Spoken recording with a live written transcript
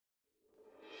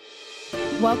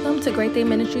Welcome to Great Day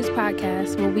Ministries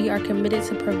podcast, where we are committed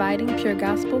to providing pure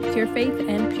gospel, pure faith,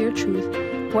 and pure truth.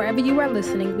 Wherever you are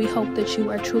listening, we hope that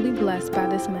you are truly blessed by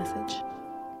this message.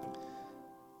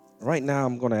 Right now,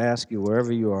 I'm going to ask you,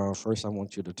 wherever you are, first I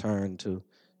want you to turn to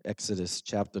Exodus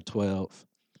chapter 12.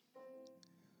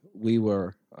 We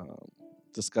were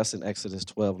discussing Exodus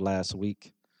 12 last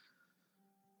week.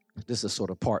 This is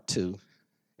sort of part 2.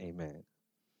 Amen.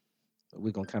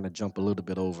 We're going to kind of jump a little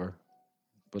bit over,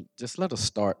 but just let us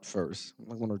start first.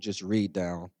 I'm going to just read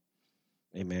down,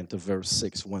 amen, to verse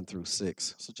 6, 1 through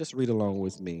 6. So just read along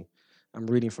with me. I'm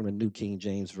reading from the New King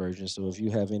James Version, so if you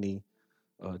have any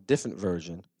different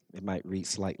version, it might read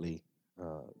slightly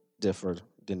different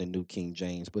than the New King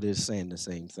James, but it's saying the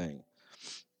same thing.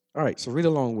 All right, so read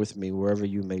along with me wherever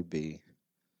you may be.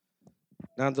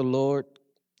 Now the Lord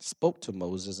spoke to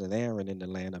Moses and Aaron in the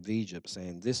land of Egypt,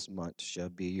 saying, "This month shall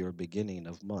be your beginning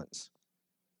of months.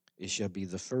 It shall be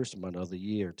the first month of the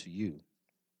year to you.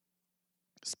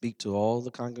 Speak to all the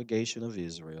congregation of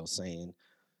Israel, saying,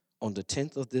 On the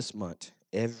 10th of this month,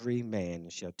 every man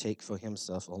shall take for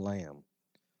himself a lamb,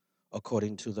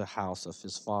 according to the house of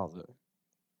his father,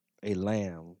 a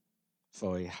lamb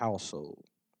for a household.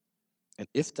 And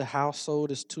if the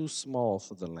household is too small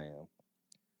for the lamb,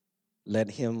 let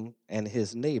him and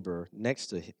his neighbor next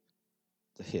to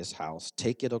his house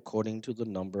take it according to the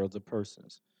number of the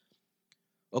persons.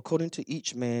 According to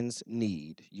each man's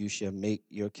need, you shall make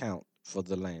your count for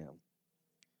the lamb.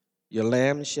 Your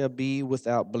lamb shall be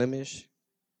without blemish,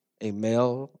 a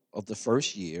male of the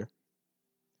first year.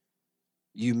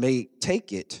 You may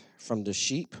take it from the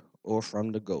sheep or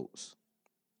from the goats.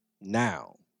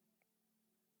 Now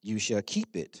you shall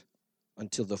keep it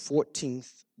until the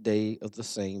 14th day of the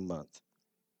same month.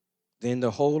 Then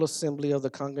the whole assembly of the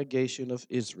congregation of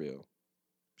Israel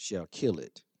shall kill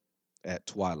it at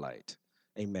twilight."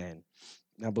 Amen.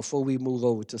 Now, before we move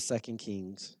over to 2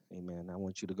 Kings, amen, I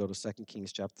want you to go to 2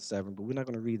 Kings chapter 7, but we're not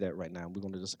going to read that right now. We're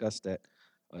going to discuss that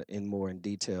in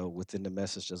detail within the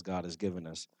message that God has given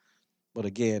us. But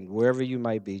again, wherever you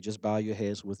might be, just bow your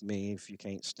heads with me if you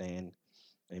can't stand.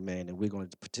 Amen. And we're going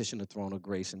to petition the throne of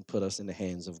grace and put us in the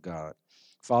hands of God.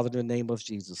 Father, in the name of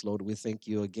Jesus, Lord, we thank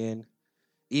you again.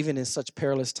 Even in such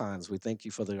perilous times, we thank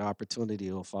you for the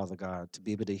opportunity, oh Father God, to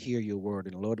be able to hear your word.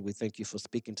 And Lord, we thank you for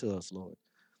speaking to us, Lord.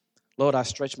 Lord, I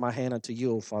stretch my hand unto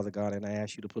you, oh Father God, and I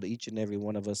ask you to put each and every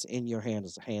one of us in your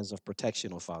hands of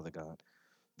protection, oh Father God.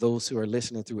 Those who are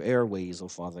listening through airways, oh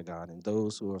Father God, and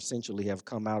those who essentially have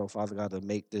come out, oh Father God, to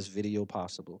make this video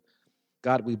possible.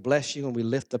 God, we bless you and we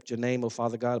lift up your name, oh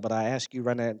Father God, but I ask you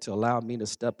right now to allow me to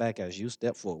step back as you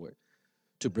step forward,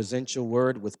 to present your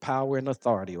word with power and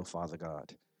authority, oh Father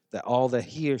God, that all that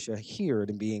hear shall hear it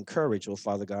and be encouraged, oh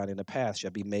Father God, and the path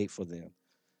shall be made for them.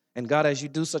 And God, as you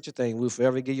do such a thing, we'll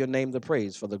forever give your name the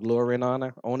praise, for the glory and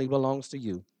honor only belongs to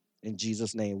you. In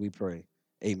Jesus' name we pray.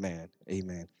 Amen.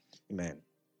 Amen. Amen.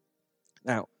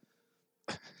 Now,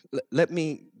 let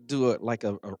me do a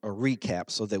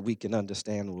recap so that we can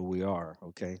understand where we are,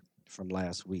 okay, from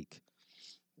last week.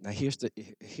 Now, here's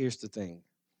the thing.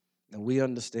 Now, we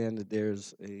understand that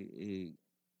there's a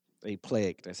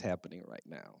plague that's happening right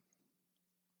now.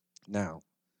 Now,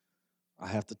 I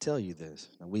have to tell you this.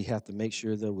 Now, we have to make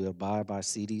sure that we abide by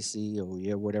CDC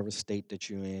or whatever state that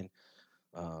you're in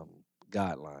um,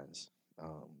 guidelines.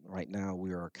 Right now,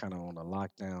 we are kind of on a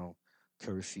lockdown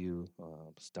curfew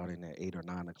starting at 8 or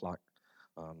 9 o'clock.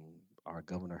 Um, our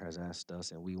governor has asked us,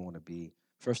 and we want to be,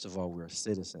 first of all, we're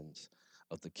citizens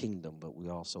of the kingdom, but we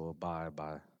also abide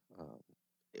by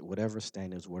whatever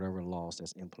standards, whatever laws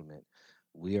that's implemented.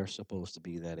 We are supposed to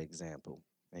be that example.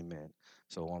 Amen.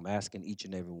 So I'm asking each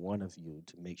and every one of you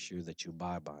to make sure that you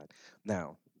abide by it.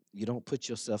 Now, you don't put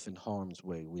yourself in harm's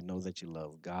way. We know that you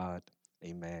love God.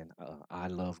 Amen. I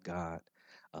love God.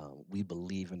 We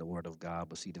believe in the word of God.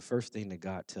 But see, the first thing that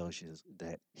God tells you is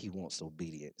that he wants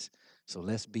obedience. So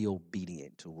let's be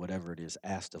obedient to whatever it is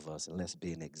asked of us, and let's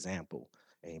be an example,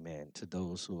 amen, to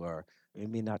those who are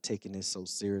maybe not taking this so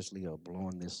seriously or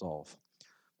blowing this off.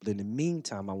 But in the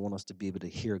meantime, I want us to be able to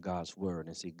hear God's word.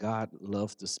 And see, God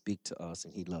loves to speak to us,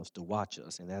 and he loves to watch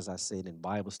us. And as I said in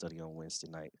Bible study on Wednesday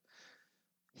night,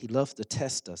 he loves to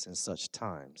test us in such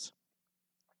times.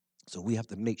 So we have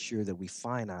to make sure that we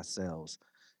find ourselves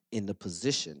in the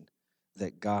position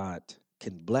that God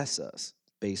can bless us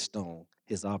based on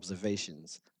his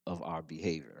observations of our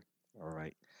behavior. All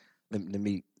right. Let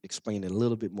me explain it a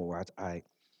little bit more.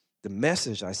 The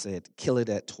message, I said, kill it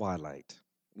at twilight.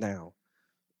 Now,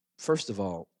 first of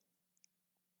all,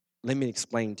 let me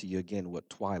explain to you again what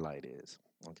twilight is.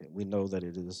 Okay, we know that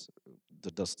it is the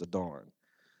dusk of dawn.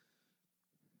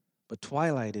 But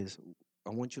twilight is,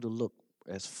 I want you to look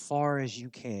as far as you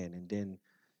can, and then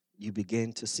you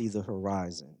begin to see the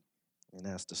horizon. And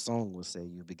as the song will say,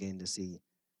 you begin to see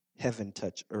heaven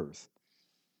touch earth,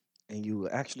 and you will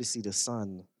actually see the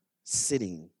sun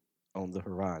sitting on the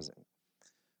horizon.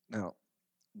 Now,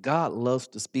 God loves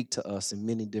to speak to us in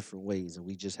many different ways, and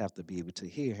we just have to be able to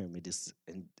hear him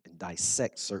and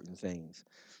dissect certain things.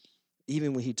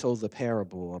 Even when he told the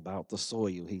parable about the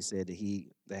soil, he said that he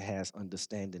that has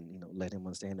understanding, let him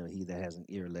understand, or he that has an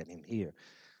ear, let him hear.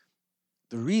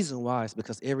 The reason why is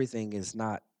because everything is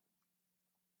not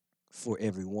for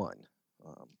everyone,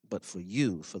 but for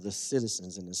you, for the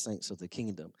citizens and the saints of the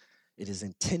kingdom. It is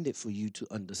intended for you to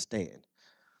understand.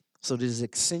 So it is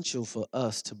essential for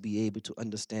us to be able to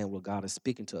understand what God is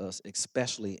speaking to us,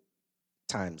 especially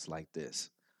times like this.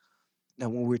 Now,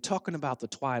 when we're talking about the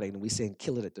twilight and we're saying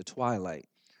kill it at the twilight,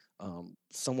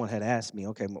 someone had asked me,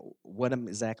 okay, what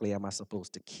exactly am I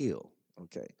supposed to kill?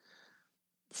 Okay.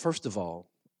 First of all,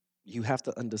 you have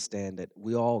to understand that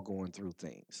we're all going through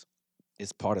things.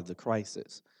 It's part of the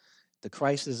crisis. The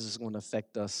crisis is going to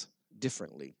affect us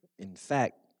differently. In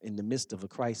fact, in the midst of a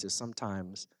crisis,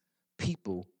 sometimes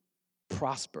people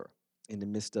prosper in the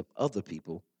midst of other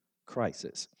people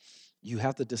crisis. You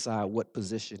have to decide what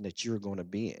position that you're going to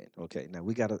be in. Okay, now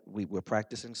we're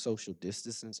practicing social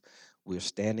distancing. We're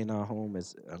staying in our home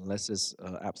unless it's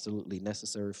absolutely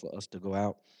necessary for us to go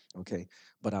out. Okay,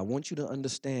 but I want you to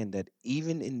understand that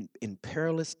even in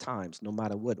perilous times, no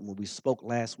matter what, when we spoke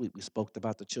last week, we spoke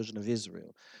about the children of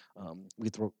Israel.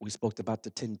 We spoke about the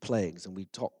 10 plagues, and we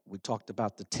talked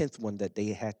about the 10th one that they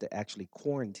had to actually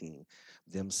quarantine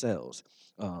themselves.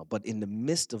 But in the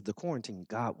midst of the quarantine,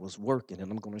 God was working, and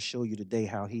I'm going to show you today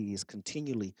how he is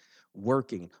continually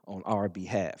working on our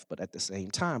behalf. But at the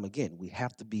same time, again, we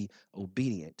have to be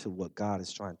obedient to what God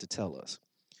is trying to tell us.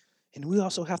 And we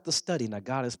also have to study. Now,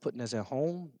 God is putting us at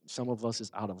home. Some of us is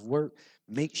out of work.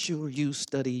 Make sure you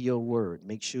study your word.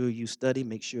 Make sure you study.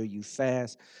 Make sure you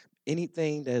fast.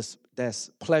 Anything that's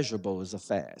pleasurable is a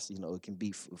fast. It can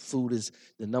be food is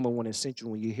the number one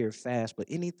essential when you hear fast, but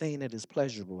anything that is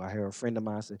pleasurable. I hear a friend of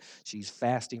mine say she's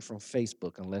fasting from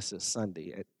Facebook unless it's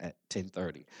Sunday at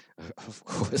 10:30, of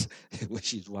course, when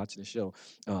she's watching the show.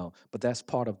 But that's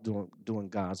part of doing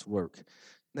God's work.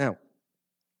 Now,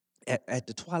 at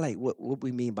the twilight, what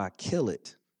we mean by kill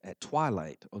it at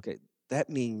twilight, okay, that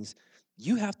means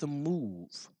you have to move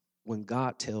when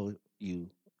God tells you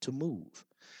to move.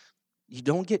 You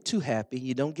don't get too happy,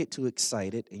 you don't get too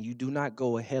excited, and you do not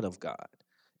go ahead of God.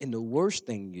 And the worst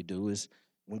thing you do is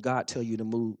when God tells you to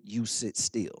move, you sit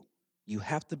still. You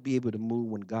have to be able to move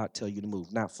when God tells you to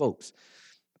move. Now, folks,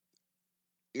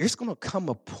 there's going to come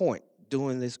a point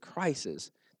during this crisis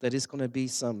that it's going to be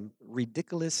some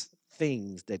ridiculous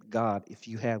things that God, if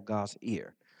you have God's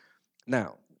ear.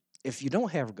 Now, if you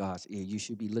don't have God's ear, you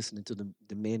should be listening to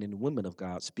the men and women of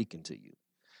God speaking to you.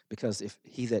 Because if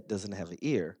he that doesn't have an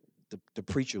ear, the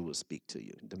preacher will speak to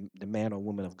you. The man or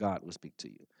woman of God will speak to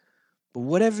you. But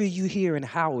whatever you hear and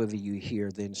however you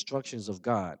hear the instructions of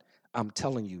God, I'm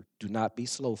telling you, do not be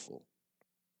slothful.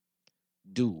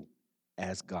 Do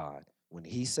as God. When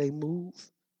he say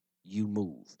move, you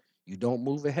move. You don't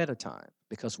move ahead of time,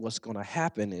 because what's going to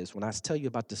happen is when I tell you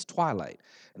about this twilight,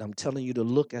 and I'm telling you to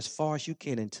look as far as you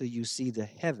can until you see the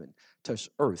heaven touch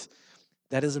earth,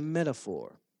 that is a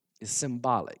metaphor. It's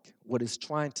symbolic. What it's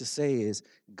trying to say is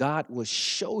God will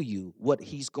show you what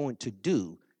he's going to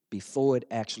do before it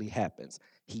actually happens.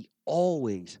 He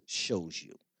always shows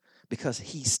you because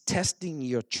he's testing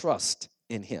your trust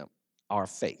in him, our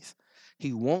faith.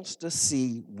 He wants to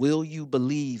see, will you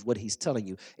believe what he's telling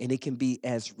you? And it can be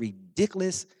as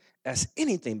ridiculous as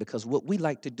anything, because what we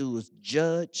like to do is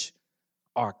judge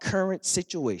our current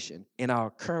situation in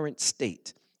our current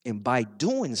state. And by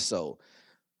doing so,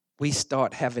 we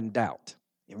start having doubt.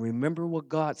 And remember what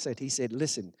God said. He said,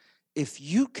 listen, if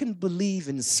you can believe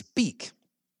and speak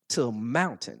to a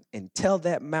mountain and tell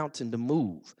that mountain to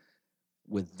move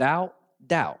without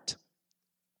doubt,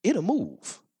 it'll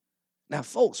move. Now,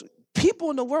 folks,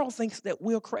 people in the world think that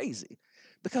we're crazy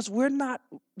because we're not.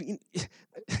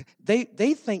 They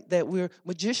think that we're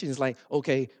magicians, like,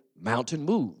 okay, mountain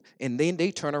move. And then they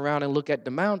turn around and look at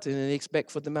the mountain and expect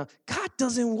for the mountain. God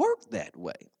doesn't work that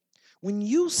way. When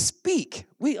you speak,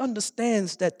 we understand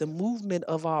that the movement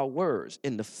of our words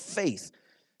and the faith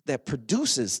that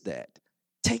produces that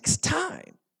takes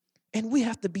time. And we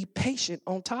have to be patient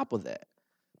on top of that.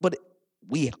 But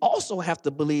we also have to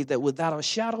believe that without a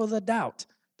shadow of a doubt,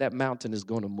 that mountain is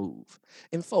going to move.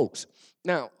 And folks,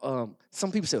 now,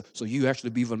 some people say, so you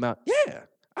actually believe in a mountain? Yeah,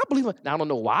 I believe it. Now, I don't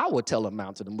know why I would tell a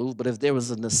mountain to move, but if there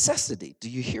was a necessity, do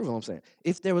you hear what I'm saying?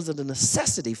 If there was a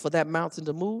necessity for that mountain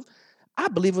to move, I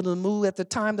believe it'll move at the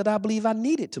time that I believe I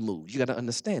need it to move. You got to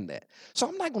understand that. So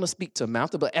I'm not going to speak to a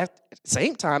mountain, but at the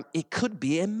same time, it could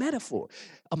be a metaphor.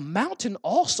 A mountain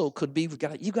also could be,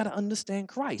 you got to understand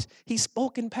Christ. He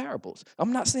spoke in parables.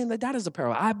 I'm not saying that is a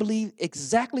parable. I believe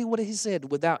exactly what he said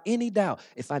without any doubt.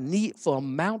 If I need for a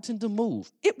mountain to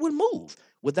move, it would move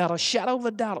without a shadow of a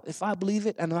doubt if I believe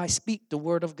it and I speak the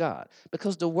word of God,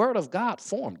 because the word of God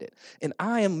formed it. And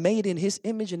I am made in his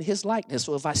image and his likeness.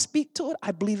 So if I speak to it,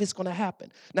 I believe it's going to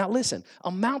happen. Now listen, a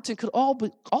mountain could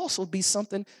also be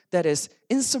something that is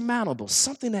insurmountable,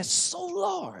 something that's so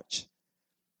large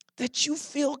that you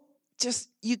feel just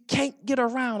you can't get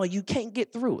around or you can't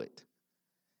get through it.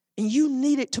 And you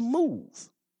need it to move.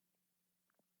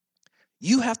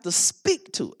 You have to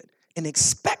speak to it and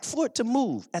expect for it to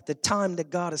move at the time that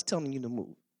God is telling you to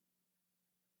move.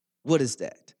 What is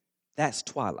that? That's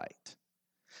twilight.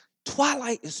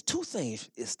 Twilight is two things.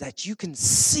 It's that you can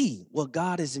see what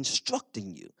God is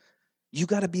instructing you. You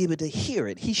got to be able to hear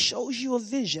it. He shows you a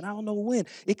vision. I don't know when.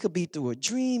 It could be through a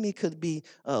dream. It could be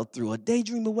through a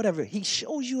daydream or whatever. He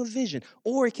shows you a vision.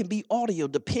 Or it can be audio,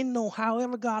 depending on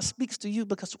however God speaks to you,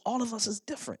 because all of us is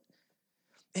different.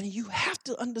 And you have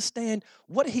to understand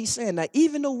what he's saying. Now,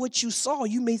 even though what you saw,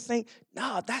 you may think,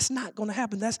 no, that's not going to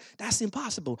happen. That's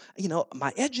impossible. You know,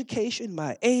 my education,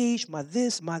 my age, my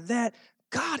this, my that.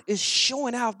 God is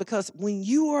showing out, because when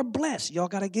you are blessed, y'all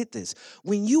got to get this.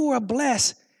 When you are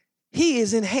blessed, he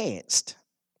is enhanced.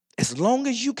 As long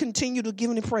as you continue to give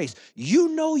him praise, you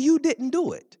know you didn't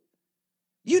do it.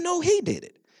 You know he did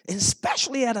it. And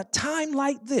especially at a time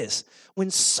like this,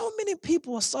 when so many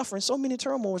people are suffering, so many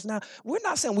turmoils. Now, we're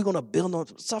not saying we're going to build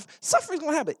on suffering. Suffering is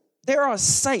going to happen. There are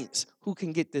saints who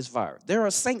can get this virus. There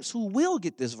are saints who will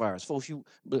get this virus. Folks, you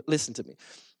listen to me.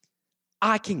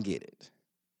 I can get it.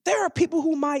 There are people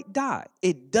who might die.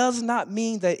 It does not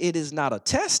mean that it is not a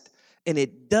test, and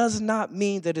it does not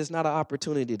mean that it's not an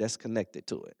opportunity that's connected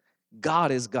to it.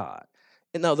 God is God.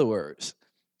 In other words,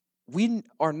 we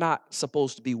are not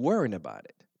supposed to be worrying about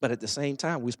it. But at the same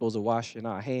time, we're supposed to wash in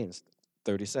our hands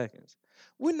 30 seconds.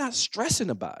 We're not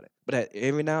stressing about it. But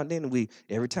every now and then,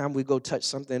 every time we go touch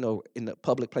something or in a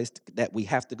public place that we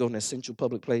have to go in an essential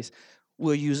public place,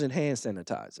 we're using hand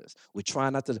sanitizers. We're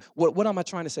trying not to. What am I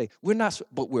trying to say? We're not,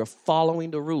 but we're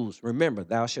following the rules. Remember,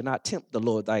 thou shalt not tempt the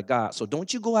Lord thy God. So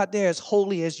don't you go out there as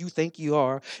holy as you think you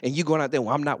are, and you going out there,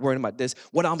 well, I'm not worrying about this.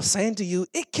 What I'm saying to you,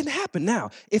 it can happen. Now,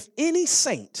 if any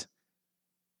saint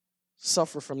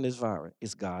suffer from this virus,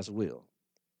 it's God's will.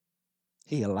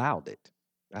 He allowed it.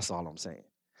 That's all I'm saying.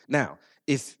 Now,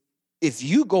 if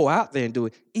you go out there and do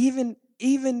it, even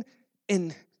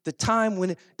in the time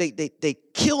when they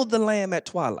killed the lamb at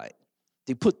twilight,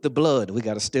 they put the blood, we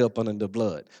got to stay up under the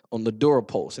blood, on the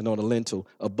doorpost and on the lintel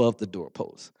above the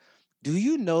doorpost. Do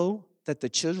you know that the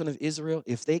children of Israel,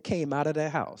 if they came out of their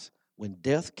house, when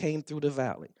death came through the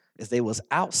valley, if they was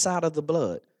outside of the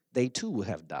blood, they too would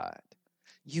have died.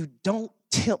 You don't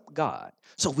tempt God.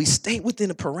 So we stay within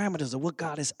the parameters of what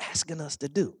God is asking us to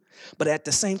do. But at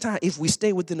the same time, if we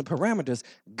stay within the parameters,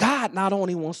 God not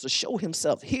only wants to show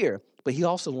himself here, but he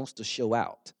also wants to show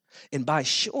out. And by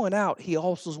showing out, he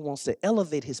also wants to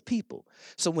elevate his people.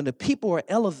 So when the people are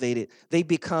elevated, they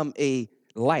become a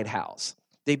lighthouse.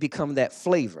 They become that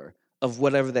flavor of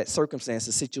whatever that circumstance,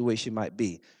 the situation might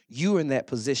be. You're in that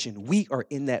position. We are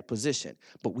in that position.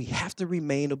 But we have to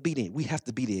remain obedient. We have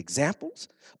to be the examples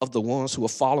of the ones who are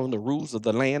following the rules of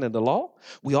the land and the law.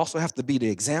 We also have to be the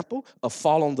example of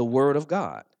following the word of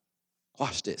God.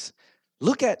 Watch this.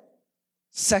 Look at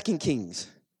 2 Kings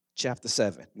chapter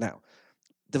 7. Now,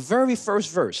 the very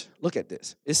first verse, look at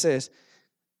this. It says,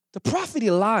 the prophet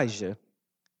Elijah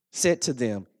said to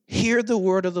them, hear the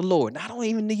word of the Lord. Now, I don't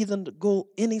even need them to go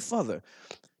any further.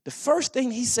 The first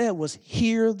thing he said was,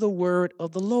 hear the word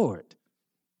of the Lord.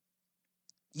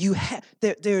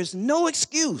 There's no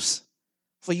excuse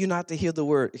for you not to hear the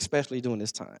word, especially during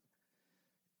this time.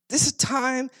 This is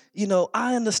time,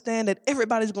 I understand that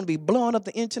everybody's going to be blowing up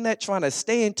the internet, trying to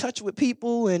stay in touch with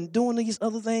people and doing these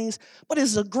other things. But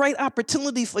it's a great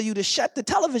opportunity for you to shut the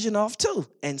television off too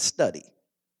and study.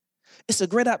 It's a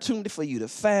great opportunity for you to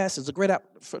fast. It's a great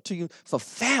opportunity for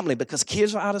family, because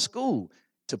kids are out of school,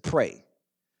 to pray,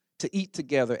 to eat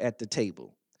together at the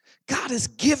table. God is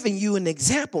giving you an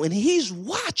example, and he's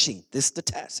watching. This is the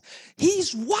test.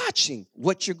 He's watching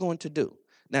what you're going to do.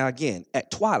 Now, again,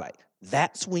 at twilight,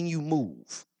 that's when you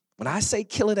move. When I say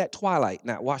kill it at twilight,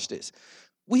 now watch this.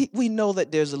 We know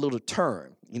that there's a little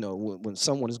term, when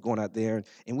someone is going out there,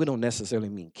 and we don't necessarily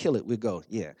mean kill it. We go,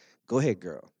 yeah, go ahead,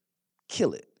 girl,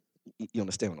 kill it. You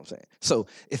understand what I'm saying? So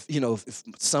if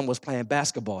son was playing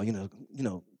basketball,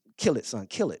 kill it, son,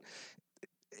 kill it.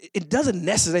 it doesn't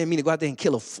necessarily mean to go out there and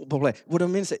kill a football player. What I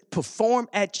mean is perform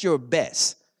at your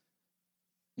best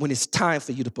when it's time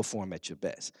for you to perform at your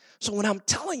best. So when I'm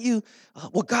telling you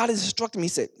what God has instructed me, he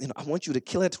said, I want you to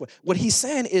kill it. What he's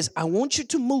saying is, I want you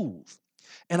to move,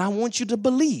 and I want you to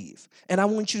believe, and I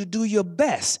want you to do your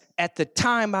best at the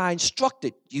time I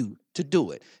instructed you to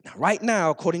do it. Now, right now,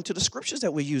 according to the scriptures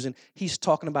that we're using, he's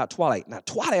talking about twilight. Now,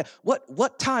 twilight,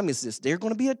 what time is this? There's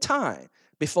going to be a time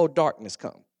before darkness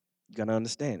comes. You got to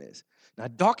understand this. Now,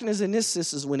 darkness in this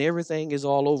is when everything is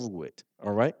all over with,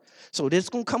 all right? So there's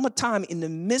going to come a time in the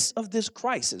midst of this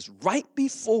crisis, right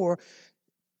before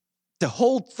the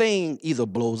whole thing either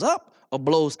blows up or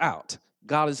blows out.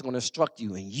 God is going to instruct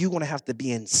you, and you're going to have to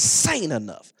be insane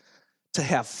enough to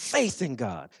have faith in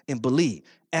God and believe.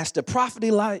 As the prophet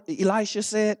Elisha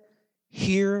said,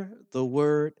 hear the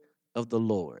word of the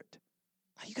Lord.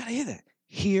 Now, you got to hear that.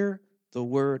 Hear the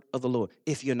word of the Lord.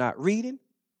 If you're not reading,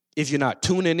 if you're not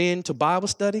tuning in to Bible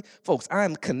study, folks,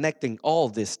 I'm connecting all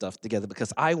this stuff together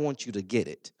because I want you to get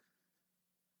it.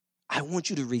 I want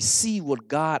you to receive what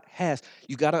God has.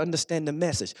 You got to understand the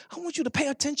message. I want you to pay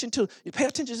attention to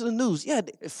the news. Yeah,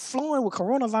 it's flowing with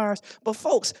coronavirus. But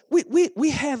folks, we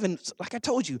having, like I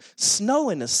told you, snow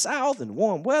in the south and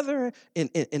warm weather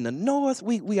in the north.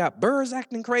 We got birds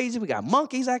acting crazy. We got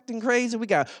monkeys acting crazy. We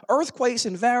got earthquakes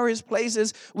in various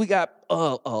places. We got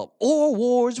oil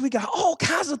wars. We got all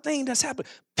kinds of things that's happening.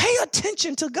 Pay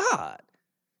attention to God.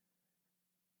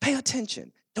 Pay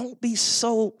attention. Don't be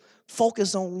so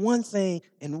focus on one thing,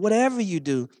 and whatever you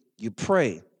do, you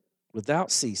pray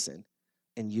without ceasing,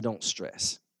 and you don't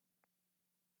stress.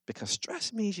 Because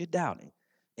stress means you're doubting,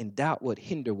 and doubt would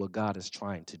hinder what God is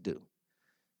trying to do.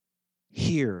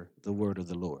 Hear the word of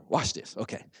the Lord. Watch this.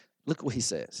 Okay, look what he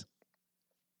says.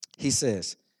 He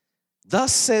says,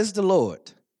 thus says the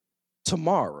Lord,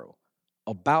 tomorrow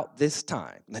about this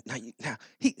time. Now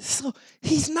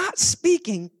he's not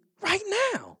speaking right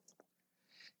now.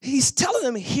 He's telling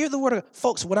them, hear the word of God.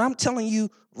 Folks, what I'm telling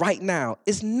you right now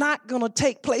is not going to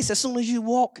take place as soon as you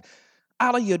walk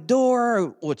out of your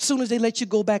door or as soon as they let you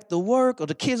go back to work or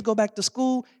the kids go back to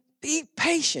school. Be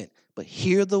patient, but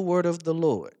hear the word of the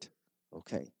Lord.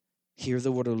 Okay, hear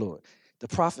the word of the Lord. The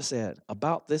prophet said,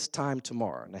 about this time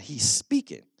tomorrow. Now, he's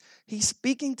speaking. He's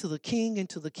speaking to the king and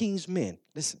to the king's men.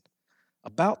 Listen,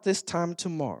 about this time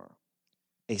tomorrow,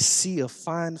 a seah of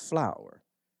fine flour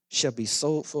shall be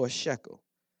sold for a shekel,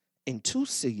 and 2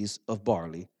 seahs of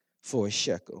barley for a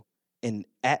shekel, and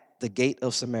at the gate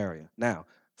of Samaria. Now,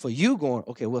 for you going,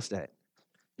 okay, what's that?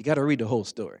 You got to read the whole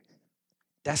story.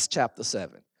 That's chapter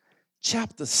 7.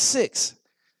 Chapter 6,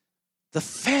 the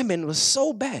famine was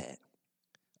so bad.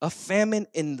 A famine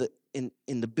in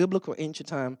the biblical ancient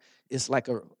time is like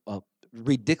a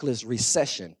ridiculous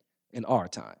recession in our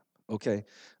time, okay?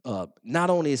 Not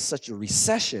only is such a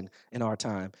recession in our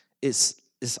time, it's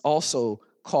also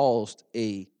caused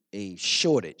a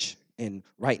shortage. And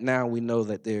right now we know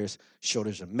that there's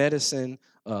shortage of medicine,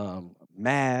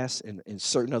 masks, and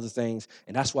certain other things.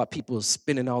 And that's why people are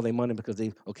spending all their money because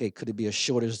could it be a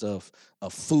shortage of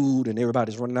food and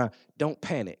everybody's running out? Don't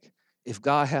panic. If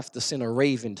God has to send a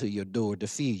raven to your door to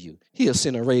feed you, he'll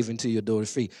send a raven to your door to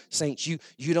feed. Saints, you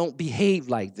don't behave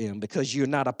like them because you're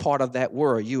not a part of that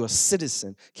world. You're a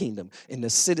citizen kingdom. And the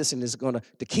citizen is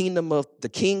the king of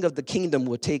the kingdom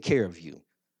will take care of you.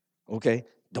 Okay?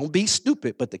 Don't be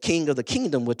stupid, but the king of the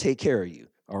kingdom will take care of you.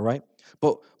 All right?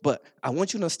 But I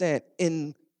want you to understand,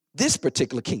 in this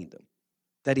particular kingdom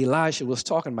that Elisha was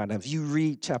talking about, now if you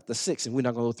read chapter 6, and we're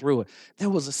not going to go through it, there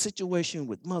was a situation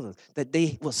with mothers that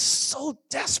they were so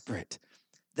desperate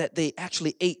that they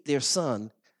actually ate their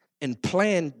son and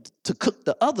planned to cook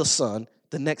the other son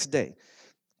the next day.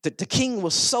 The king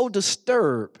was so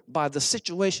disturbed by the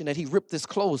situation that he ripped his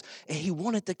clothes, and he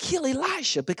wanted to kill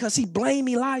Elisha because he blamed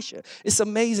Elisha. It's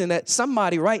amazing that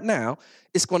somebody right now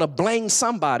is going to blame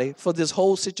somebody for this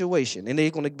whole situation, and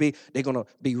they're going to be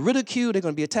ridiculed. They're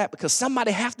going to be attacked because somebody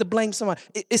have to blame somebody.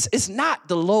 It's not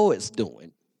the Lord's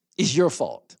doing. It's your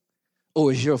fault,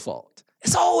 or it's your fault.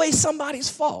 It's always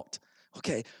somebody's fault.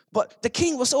 Okay, but the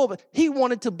king was over. He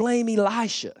wanted to blame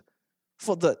Elisha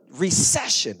for the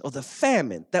recession or the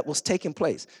famine that was taking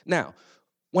place. Now,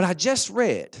 when I just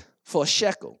read for a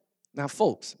shekel, now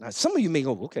folks, some of you may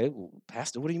go, okay, well,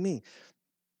 Pastor, what do you mean?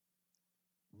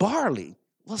 Barley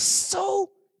was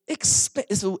so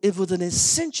expensive. It was an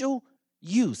essential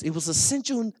use. It was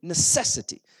essential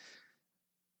necessity.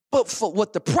 But for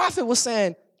what the prophet was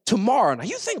saying, tomorrow, now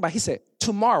you think about it, he said,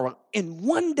 tomorrow, in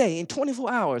one day, in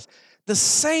 24 hours, the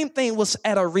same thing was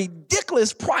at a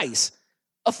ridiculous price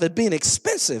of it being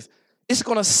expensive. It's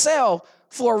going to sell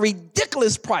for a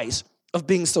ridiculous price of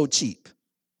being so cheap.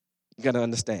 You got to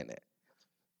understand that.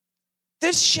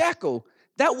 This shekel,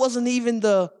 that wasn't even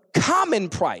the common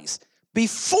price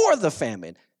before the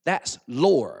famine. That's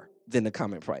lower than the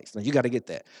common price. Now, you got to get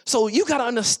that. So you got to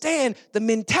understand the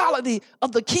mentality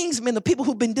of the kingsmen, the people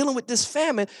who've been dealing with this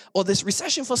famine or this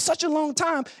recession for such a long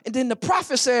time. And then the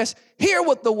prophet says, hear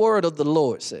what the word of the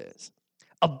Lord says.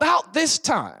 About this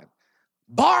time,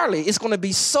 barley is going to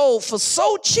be sold for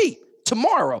so cheap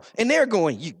tomorrow. And they're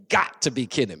going, you got to be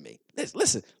kidding me.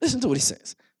 Listen to what he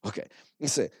says. Okay. He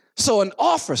said, so an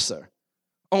officer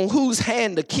on whose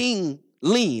hand the king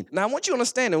leaned. Now, I want you to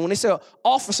understand that when they say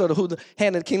officer to who the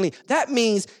hand of the king leaned, that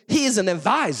means he is an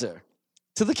advisor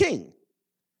to the king.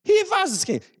 He advises the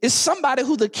king. It's somebody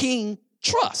who the king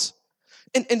trusts.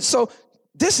 And so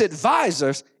this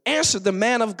advisor answered the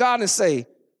man of God and say,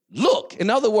 look, in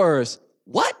other words,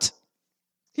 what?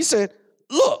 He said,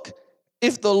 look,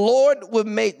 if the Lord would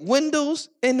make windows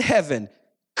in heaven,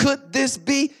 could this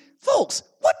be? Folks,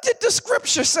 what did the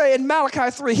scripture say in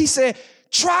Malachi 3? He said,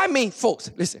 try me, folks.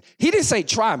 Listen, he didn't say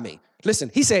try me. Listen,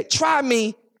 he said, try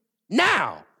me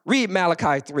now. Read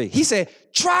Malachi 3. He said,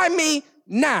 try me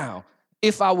now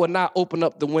if I will not open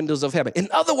up the windows of heaven. In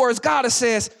other words, God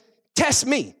says, test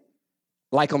me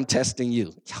like I'm testing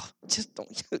you. Y'all just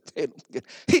don't.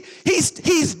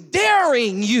 He's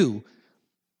daring you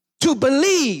to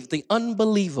believe the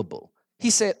unbelievable. He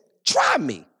said, try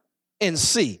me and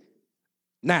see.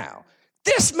 Now,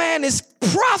 this man is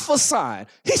prophesying.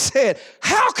 He said,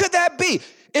 how could that be?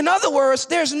 In other words,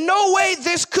 there's no way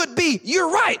this could be.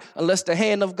 You're right, unless the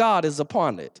hand of God is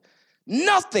upon it.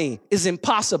 Nothing is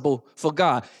impossible for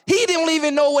God. He don't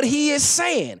even know what he is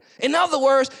saying. In other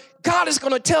words, God is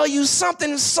going to tell you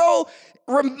something so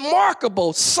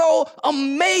remarkable, so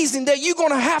amazing that you're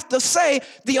going to have to say,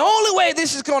 the only way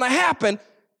this is going to happen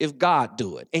if God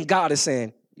do it. And God is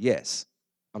saying, yes,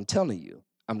 I'm telling you,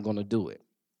 I'm going to do it.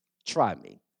 Try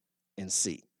me and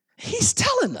see. He's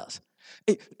telling us.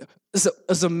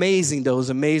 It's amazing, though. It's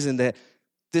amazing that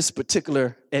this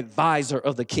particular advisor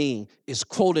of the king is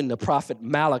quoting the prophet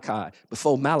Malachi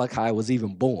before Malachi was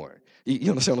even born.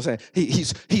 You understand what I'm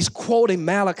saying? He's quoting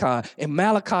Malachi, and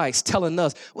Malachi is telling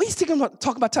us, well, he's talking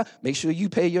about tithe. Make sure you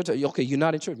pay your tithe. Okay, you're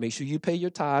not in church. Make sure you pay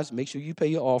your tithes. Make sure you pay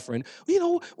your offering.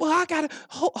 Well, I got to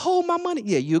hold my money.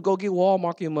 Yeah, you go get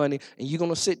Walmart your money, and you're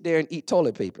going to sit there and eat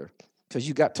toilet paper because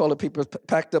you got toilet paper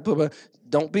packed up.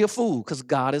 Don't be a fool because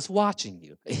God is watching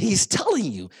you. He's telling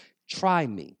you, try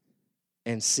me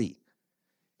and see.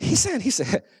 He's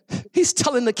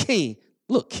telling the king,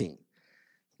 look, king,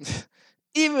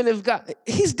 even if God,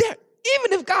 he's there,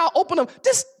 even if God opened up,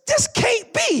 this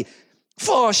can't be.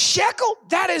 For a shekel,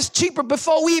 that is cheaper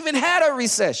before we even had a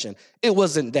recession. It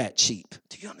wasn't that cheap.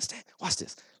 Do you understand? Watch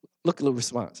this. Look at the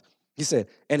response. He said,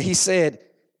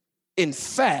 in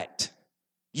fact,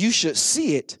 you should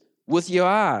see it with your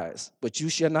eyes, but you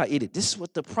shall not eat it. This is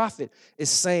what the prophet is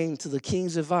saying to the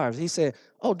king's advisors. He said,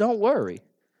 oh, don't worry.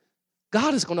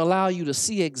 God is going to allow you to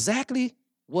see exactly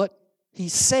what he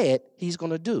said he's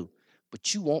going to do,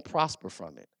 but you won't prosper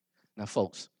from it. Now,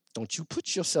 folks, don't you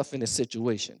put yourself in a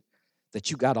situation that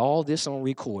you got all this on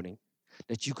recording,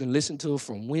 that you can listen to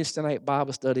from Wednesday night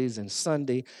Bible studies and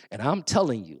Sunday, and I'm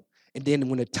telling you, and then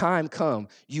when the time comes,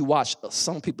 you watch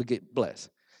some people get blessed,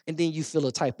 and then you feel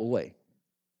a type of way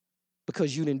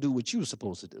because you didn't do what you were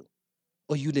supposed to do,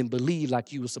 or you didn't believe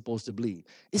like you were supposed to believe.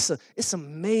 It's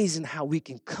amazing how we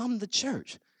can come to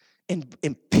church and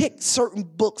pick certain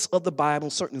books of the Bible,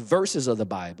 certain verses of the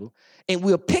Bible, and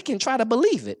we'll pick and try to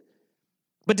believe it.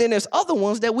 But then there's other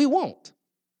ones that we won't.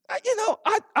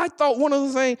 I thought one of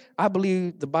the things, I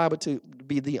believe the Bible to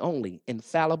be the only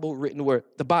infallible written word,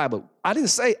 the Bible. I didn't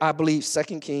say I believe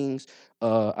 2 Kings,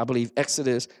 I believe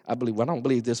Exodus, I don't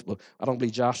believe this book, I don't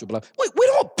believe Joshua. We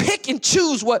don't pick and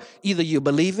choose what, either you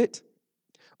believe it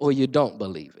or you don't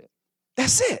believe it.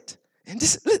 That's it. And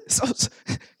the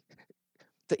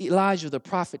Elijah, the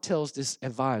prophet, tells this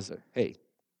advisor, hey,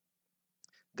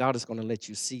 God is going to let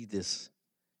you see this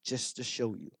just to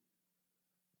show you,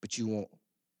 but you will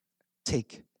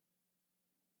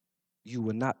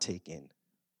not take in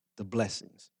the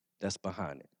blessings that's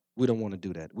behind it. We don't want to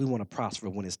do that. We want to prosper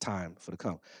when it's time for the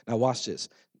come. Now watch this.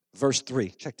 Verse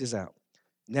 3, check this out.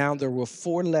 Now there were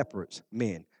 4 lepers,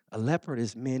 men. A leper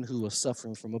is men who are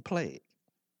suffering from a plague.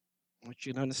 I want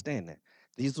you to understand that.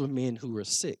 These were men who were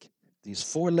sick. These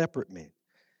 4 leopard men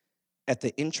at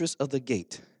the entrance of the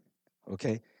gate,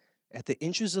 okay? At the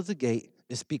entrance of the gate,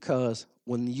 it's because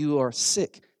when you are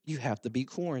sick, you have to be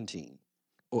quarantined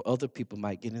or other people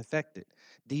might get infected.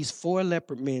 These 4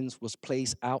 leopard men was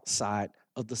placed outside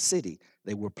of the city.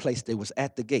 They was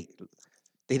at the gate.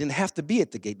 They didn't have to be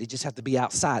at the gate. They just have to be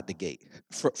outside the gate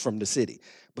from the city.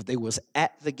 But they was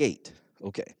at the gate.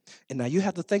 Okay. And now you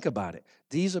have to think about it.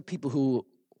 These are people who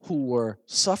were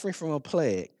suffering from a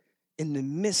plague in the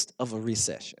midst of a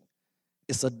recession.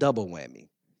 It's a double whammy.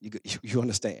 You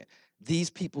understand? These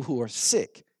people who are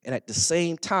sick, and at the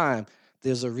same time,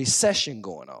 there's a recession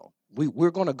going on.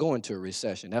 We're going to go into a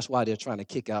recession. That's why they're trying to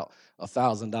kick out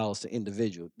 $1,000 to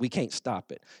individual. We can't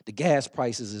stop it. The gas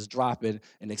prices is dropping,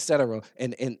 and et cetera.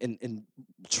 And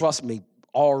trust me,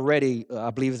 already,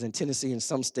 I believe it's in Tennessee and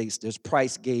some states, there's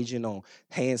price gauging on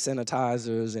hand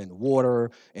sanitizers and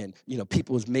water, and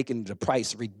people is making the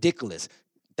price ridiculous.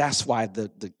 That's why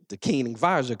the king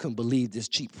advisor couldn't believe this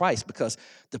cheap price, because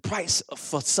the price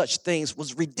for such things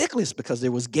was ridiculous because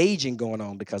there was gauging going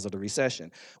on because of the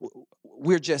recession.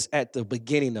 We're just at the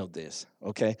beginning of this,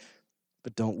 okay?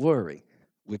 But don't worry,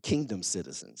 we're kingdom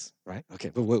citizens, right? Okay,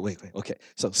 but wait. Okay,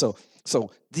 so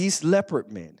these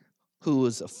leopard men who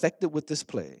was affected with this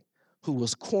plague, who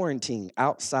was quarantined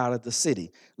outside of the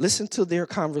city, listen to their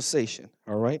conversation,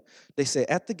 all right? They said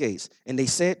at the gates, and they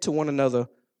said to one another,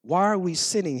 why are we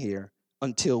sitting here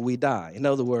until we die? In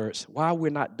other words, why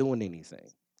we're not doing anything?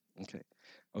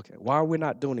 Okay. Why are we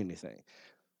not doing anything?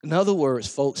 In other words,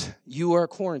 folks, you are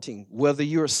quarantined, whether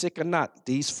you're sick or not.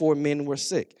 These 4 men were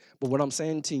sick. But what I'm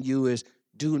saying to you is,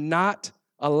 do not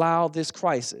allow this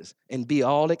crisis and be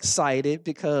all excited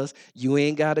because you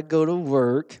ain't got to go to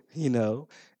work, and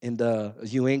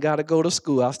you ain't got to go to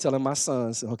school. I was telling my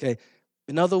sons, okay.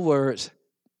 In other words,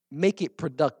 make it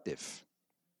productive.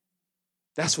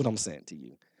 That's what I'm saying to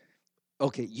you.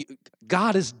 Okay,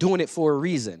 God is doing it for a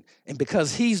reason. And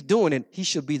because he's doing it, he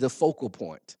should be the focal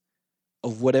point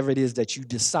of whatever it is that you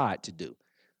decide to do.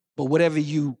 But whatever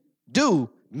you do,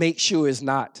 make sure it's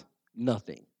not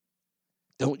nothing.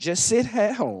 Don't just sit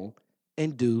at home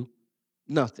and do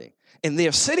nothing. And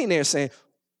they're sitting there saying,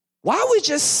 why are we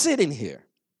just sitting here?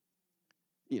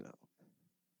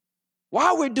 Why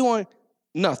are we doing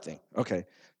nothing? Okay,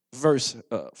 verse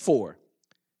 4.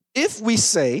 If we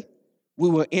say we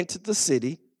will enter the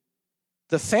city,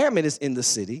 the famine is in the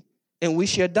city, and we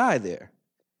shall die there.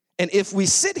 And if we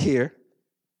sit here,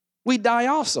 we die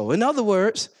also. In other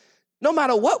words, no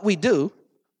matter what we do,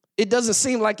 it doesn't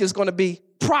seem like it's going to be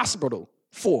prosperable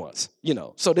for us,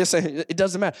 So they're saying it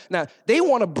doesn't matter. Now, they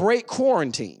want to break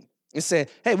quarantine and say,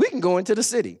 hey, we can go into the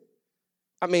city.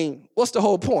 I mean, what's the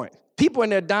whole point? People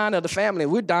in there dying of the family,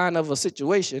 we're dying of a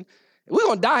situation. We're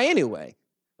going to die anyway.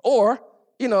 Or,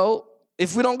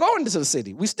 if we don't go into the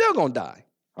city, we still going to die.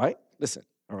 All right? Listen,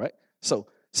 all right? So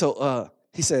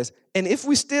he says, and if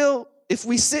we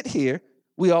sit here,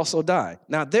 we also die.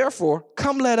 Now, therefore,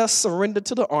 come let us surrender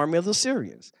to the army of the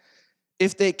Syrians.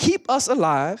 If they keep us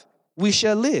alive, we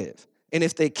shall live. And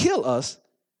if they kill us,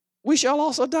 we shall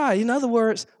also die. In other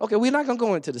words, okay, we're not going to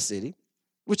go into the city,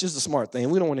 which is the smart thing.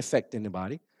 We don't want to affect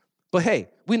anybody. But hey,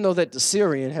 we know that the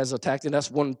Syrian has attacked, and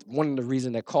that's one of the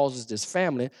reasons that causes this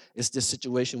famine is this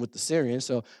situation with the Syrians.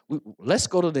 So let's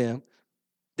go to them.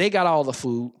 They got all the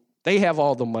food. They have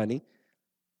all the money.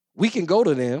 We can go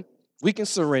to them. We can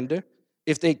surrender.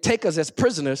 If they take us as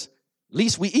prisoners, at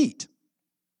least we eat.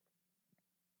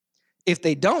 If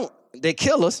they don't, they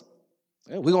kill us,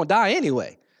 we're going to die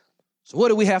anyway. So what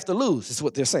do we have to lose is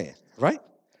what they're saying, right?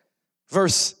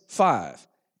 Verse 5,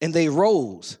 and they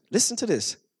rose, listen to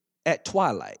this, at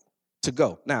twilight to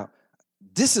go. Now,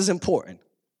 this is important.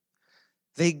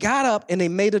 They got up and they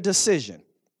made a decision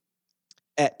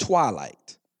at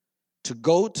twilight to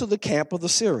go to the camp of the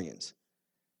Syrians.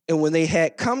 And when they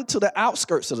had come to the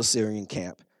outskirts of the Syrian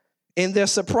camp, in their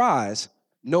surprise,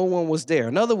 no one was there.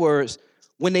 In other words,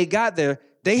 when they got there,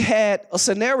 they had a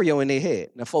scenario in their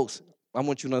head. Now, folks, I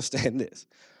want you to understand this.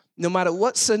 No matter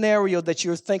what scenario that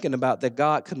you're thinking about that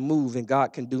God can move and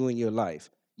God can do in your life,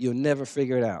 you'll never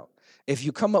figure it out. If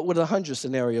you come up with 100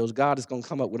 scenarios, God is going to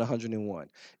come up with 101.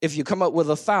 If you come up with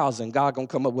 1,000, God going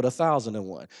to come up with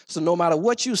 1,001. So no matter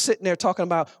what you're sitting there talking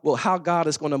about, well, how God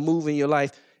is going to move in your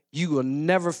life, you will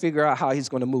never figure out how he's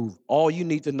going to move. All you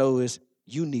need to know is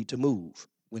you need to move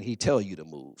when he tell you to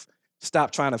move.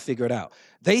 Stop trying to figure it out.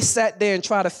 They sat there and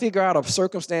tried to figure out a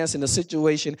circumstance in a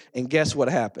situation, and guess what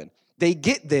happened? They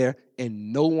get there,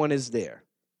 and no one is there.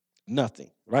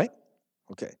 Nothing, right?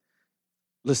 Okay.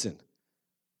 Listen.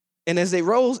 And as they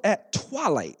rose at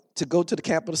twilight to go to the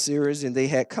camp of the Syrians, and they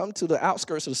had come to the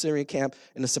outskirts of the Syrian camp,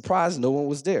 and the surprise, no one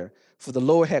was there. For the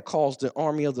Lord had caused the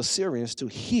army of the Syrians to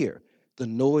hear the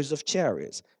noise of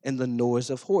chariots and the noise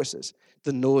of horses,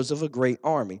 the noise of a great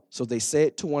army. So they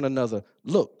said to one another,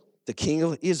 look, the king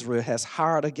of Israel has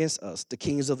hired against us the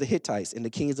kings of the Hittites and the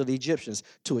kings of the Egyptians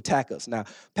to attack us. Now,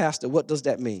 Pastor, what does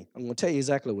that mean? I'm going to tell you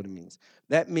exactly what it means.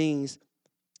 That means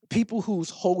People who's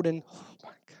holding, oh my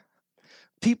God,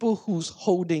 people who's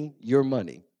holding your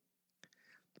money,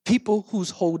 people who's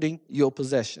holding your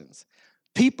possessions,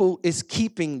 people is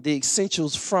keeping the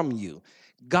essentials from you.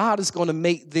 God is going to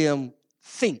make them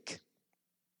think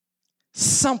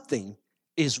something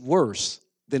is worse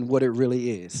than what it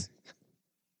really is.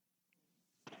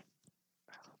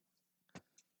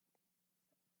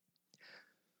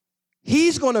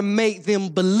 He's going to make them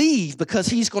believe because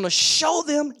he's going to show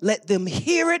them, let them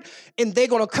hear it, and they're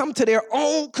going to come to their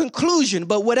own conclusion.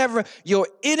 But whatever your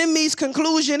enemy's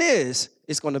conclusion is,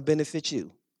 it's going to benefit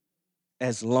you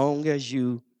as long as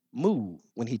you move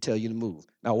when he tell you to move.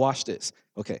 Now watch this.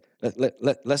 Okay,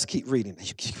 let's keep reading.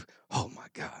 Oh my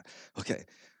God. Okay,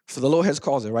 for the Lord has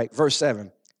caused it, right? Verse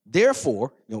 7.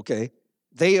 Therefore, okay,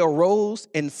 they arose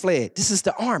and fled. This is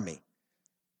the army.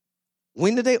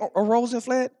 When did they arose and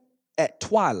fled? At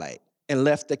twilight, and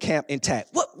left the camp intact.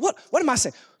 What am I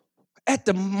saying? At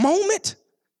the moment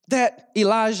that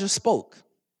Elijah spoke,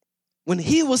 when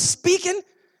he was speaking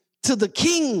to the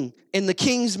king and the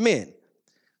king's men,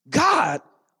 God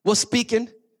was speaking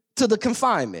to the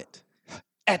confinement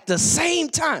at the same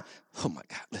time. Oh my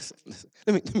God, listen.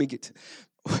 Let me get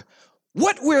to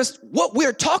what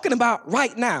we're talking about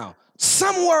right now.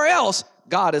 Somewhere else,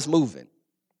 God is moving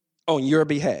on your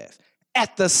behalf.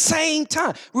 At the same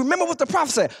time. Remember what the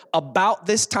prophet said, about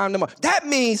this time tomorrow. That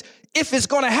means if it's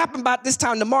going to happen about this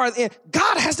time tomorrow,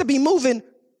 God has to be moving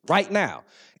right now.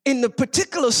 In the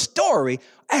particular story,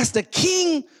 as the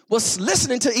king was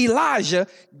listening to Elijah,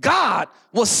 God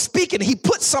was speaking. He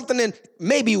put something in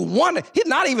maybe one,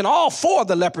 not even all four of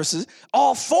the leprosies,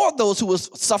 all four of those who was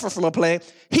suffering from a plague.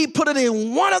 He put it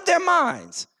in one of their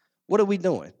minds. What are we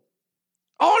doing?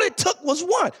 All it took was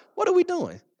one. What are we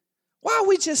doing? Why are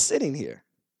we just sitting here?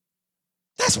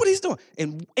 That's what he's doing.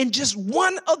 And just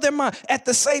one of their mind at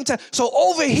the same time. So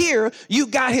over here, you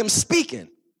got him speaking,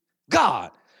 God.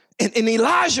 And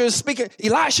Elisha is speaking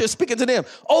to them.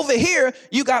 Over here,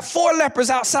 you got four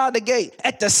lepers outside the gate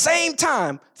at the same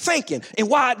time thinking. And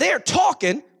while they're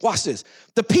talking, watch this.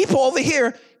 The people over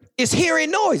here is hearing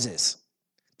noises.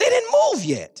 They didn't move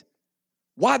yet.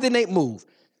 Why didn't they move?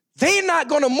 They're not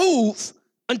going to move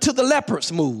until the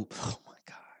lepers move.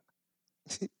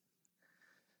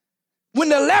 When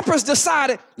the lepers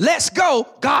decided, let's go,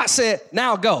 God said,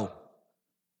 now go.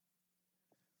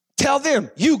 Tell them,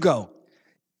 you go.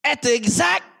 At the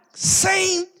exact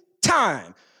same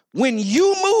time, when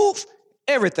you move,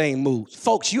 everything moves.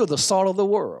 Folks, you're the salt of the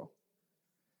world.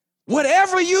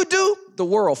 Whatever you do, the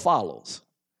world follows.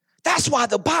 That's why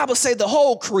the Bible says the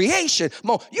whole creation. You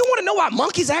want to know why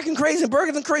monkeys acting crazy and birds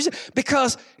acting crazy?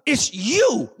 Because it's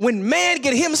you. When man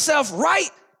get himself right,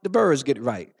 the birds get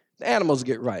right. The animals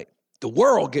get right. The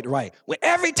world get right. When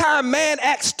every time man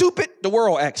acts stupid, the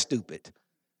world acts stupid.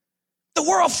 The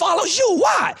world follows you.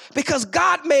 Why? Because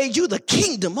God made you the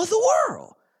kingdom of the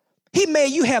world. He made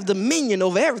you have dominion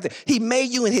over everything. He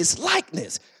made you in his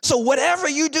likeness. So whatever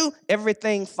you do,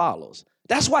 everything follows.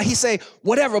 That's why he say,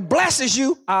 whatever blesses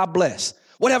you, I bless.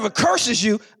 Whatever curses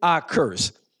you, I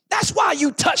curse. That's why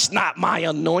you touch not my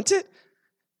anointed.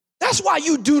 That's why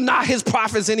you do not his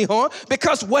prophets any harm,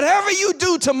 because whatever you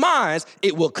do to mine,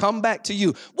 it will come back to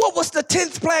you. What was the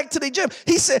 10th plague to the Egyptians?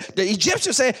 He said, the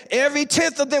Egyptians said, every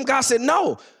 10th of them, God said,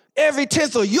 no, every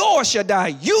 10th of yours shall die.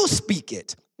 You speak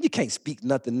it. You can't speak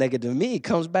nothing negative to me. It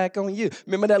comes back on you.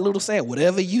 Remember that little saying,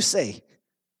 whatever you say,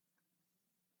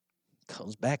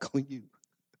 comes back on you.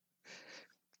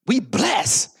 We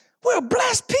bless. We're a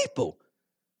blessed people.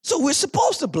 So we're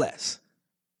supposed to bless.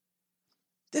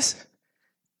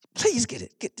 Please get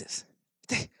it. Get this.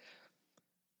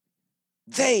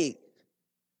 They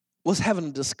was having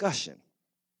a discussion.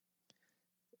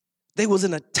 They was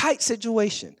in a tight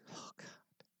situation. Oh, God.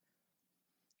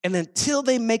 And until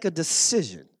they make a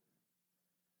decision,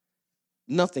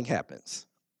 nothing happens.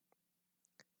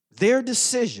 Their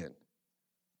decision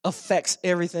affects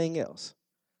everything else.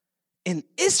 In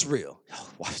Israel,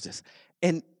 watch this.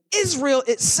 And Israel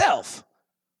itself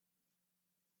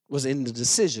was in the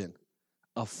decision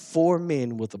of 4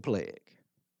 men with a plague.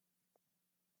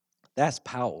 That's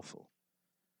powerful.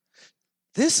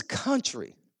 This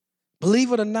country,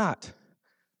 believe it or not,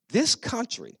 this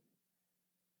country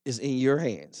is in your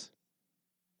hands.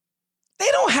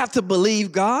 They don't have to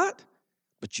believe God,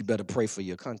 but you better pray for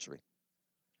your country.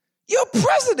 Your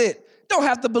president don't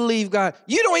have to believe God.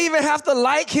 You don't even have to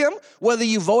like him, whether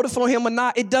you voted for him or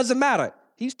not. It doesn't matter.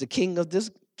 He's the king of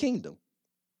this kingdom.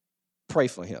 Pray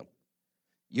for him.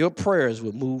 Your prayers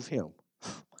will move him.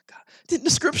 Oh my God. Didn't the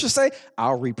scripture say,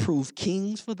 I'll reprove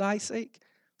kings for thy sake?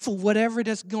 For whatever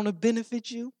that's going to benefit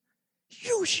you?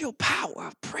 Use your power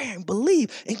of prayer and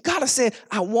believe. And God has said,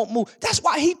 I won't move. That's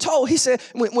why he said,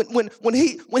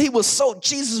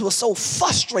 Jesus was so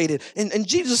frustrated. And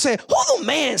Jesus said, who do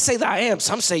man say that I am?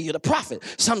 Some say you're the prophet.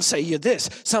 Some say you're this.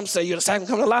 Some say you're the second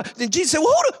coming of life. Then Jesus said,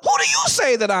 well, who do you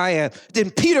say that I am?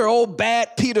 Then Peter, old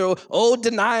bad Peter, old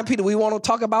denying Peter. We want to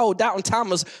talk about old doubting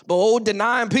Thomas, but old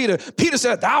denying Peter. Peter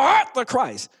said, thou art the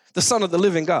Christ, the Son of the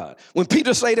living God. When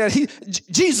Peter said that,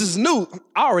 Jesus knew,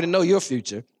 I already know your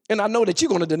future. And I know that you're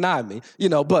going to deny me,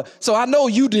 but so I know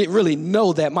you didn't really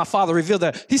know that. My Father revealed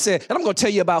that. He said, and I'm going to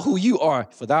tell you about who you are.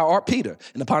 For thou art Peter,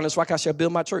 and upon this rock I shall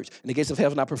build my church, and the gates of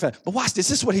heaven not prevail. But watch this.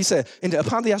 This is what he said. And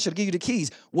upon thee I shall give you the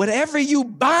keys. Whatever you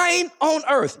bind on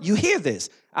earth, you hear this,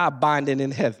 I bind it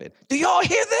in heaven. Do y'all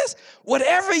hear this?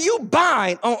 Whatever you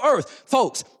bind on earth,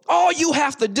 folks, all you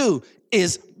have to do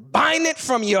is bind it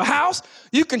from your house.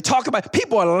 You can talk about,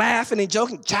 people are laughing and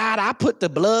joking. Child, I put the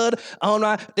blood on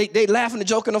my, they laughing and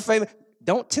joking on favor.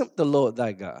 Don't tempt the Lord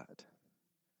thy God.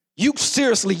 You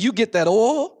get that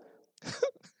oil.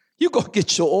 You go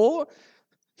get your oil.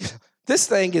 This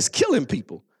thing is killing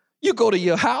people. You go to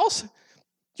your house.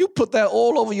 You put that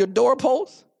oil over your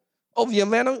doorpost, over your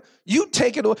mantle. You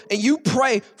take it and you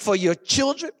pray for your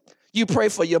children. You pray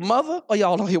for your mother, or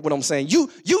y'all don't hear what I'm saying. You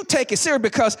take it serious,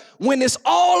 because when it's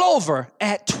all over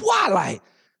at twilight,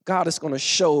 God is going to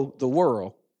show the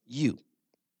world you.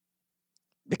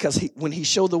 Because when he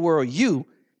showed the world you're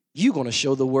going to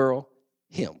show the world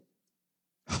him.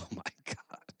 Oh my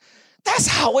God. That's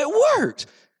how it works.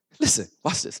 Listen,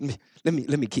 watch this. Let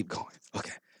me keep going.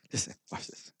 Okay, listen, watch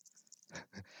this.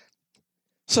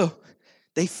 So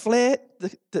they fled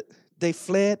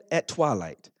at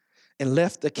twilight and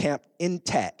left the camp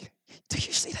intact. Do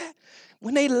you see that?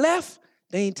 When they left,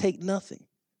 they ain't take nothing.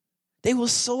 They were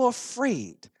so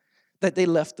afraid that they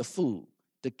left the food,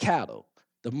 the cattle,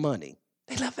 the money.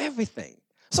 They left everything.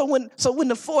 So when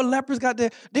the 4 lepers got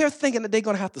there, they're thinking that they're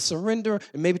going to have to surrender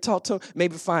and maybe talk to them,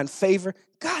 maybe find favor.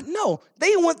 God, no.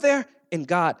 They went there and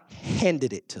God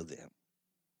handed it to them.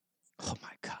 Oh,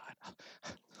 my God.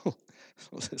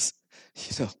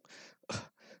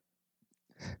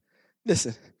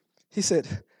 Listen.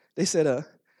 They said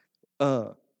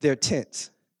their tents,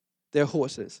 their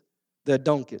horses, their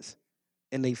donkeys,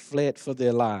 and they fled for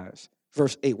their lives.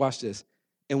 Verse 8, watch this.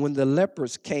 And when the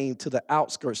lepers came to the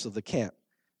outskirts of the camp,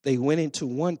 they went into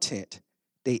one tent.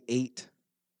 They ate,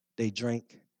 they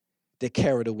drank, they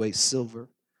carried away silver,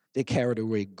 they carried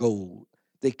away gold,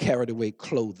 they carried away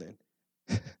clothing.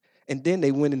 And then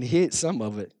they went and hid some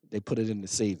of it. They put it in the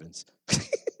savings.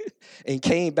 And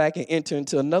came back and entered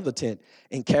into another tent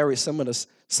and carried some of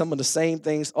the same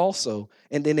things also.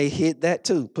 And then they hid that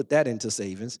too, put that into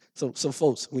savings. So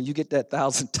folks, when you get that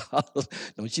 $1,000,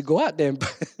 don't you go out there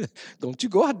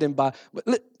and buy. But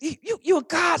look, you're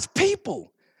God's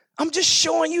people. I'm just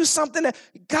showing you something that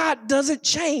God doesn't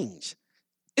change.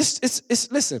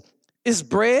 Listen, it's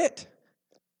bread,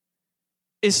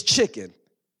 it's chicken,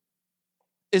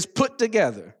 it's put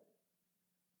together.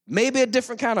 Maybe a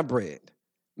different kind of bread.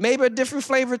 Maybe a different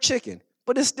flavor of chicken,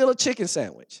 but it's still a chicken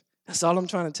sandwich. That's all I'm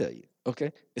trying to tell you,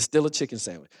 okay? It's still a chicken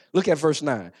sandwich. Look at verse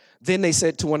 9. Then they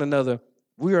said to one another,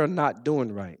 we are not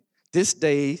doing right. This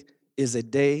day is a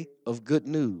day of good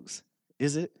news.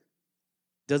 Is it?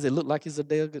 Does it look like it's a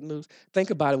day of good news? Think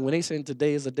about it. When they say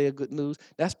today is a day of good news,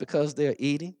 that's because they're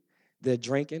eating, they're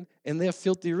drinking, and they're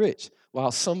filthy rich.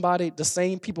 While the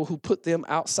same people who put them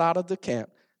outside of the camp,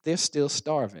 they're still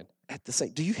starving.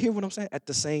 Do you hear what I'm saying? At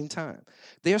the same time.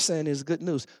 They're saying it's good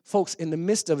news. Folks, in the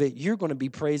midst of it, you're going to be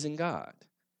praising God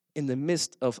in the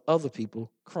midst of other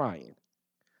people crying.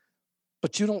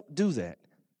 But you don't do that.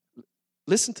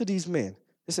 Listen to these men.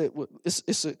 They said, well, he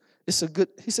says it's a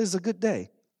good day.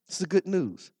 It's the good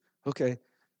news. Okay.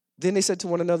 Then they said to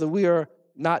one another, we are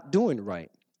not doing right.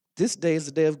 This day is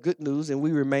the day of good news, and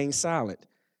we remain silent.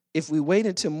 If we wait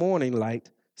until morning light,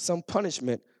 some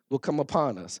punishment will come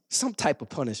upon us, some type of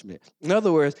punishment. In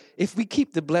other words, if we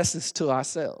keep the blessings to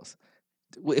ourselves,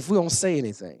 if we don't say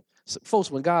anything. So,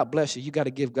 folks, when God bless you, you got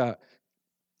to give God.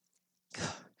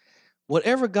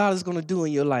 Whatever God is going to do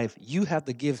in your life, you have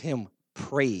to give him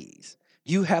praise.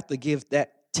 You have to give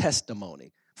that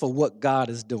testimony for what God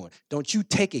is doing. Don't you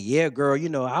take it, yeah, girl,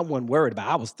 I wasn't worried about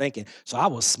it. I was thinking, so I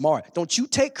was smart. Don't you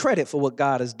take credit for what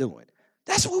God is doing.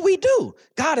 That's what we do.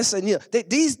 God is saying,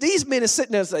 these men are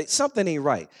sitting there and say, something ain't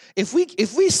right. If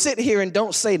we sit here and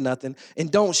don't say nothing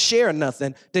and don't share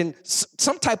nothing, then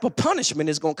some type of punishment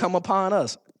is going to come upon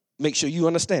us. Make sure you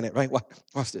understand it, right?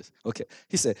 Watch this. Okay.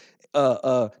 He said,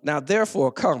 now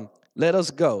therefore come, let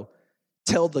us go,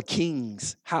 tell the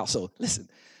king's household. Listen,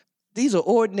 these are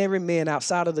ordinary men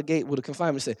outside of the gate with a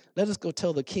confinement. Say, let us go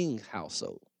tell the king's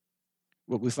household.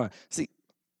 what we find. See,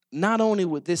 not only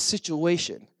with this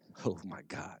situation, oh my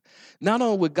God, not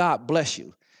only would God bless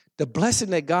you, the blessing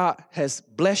that God has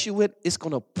blessed you with is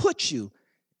going to put you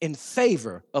in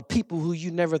favor of people who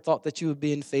you never thought that you would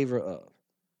be in favor of.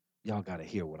 Y'all got to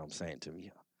hear what I'm saying to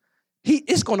me.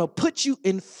 It's going to put you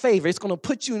in favor. It's going to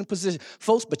put you in position.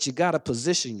 Folks, but you got to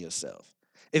position yourself.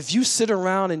 If you sit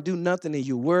around and do nothing and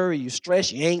you worry, you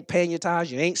stress, you ain't paying your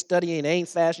tithes, you ain't studying, you ain't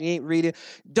fasting, you ain't reading,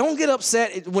 don't get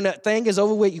upset. When that thing is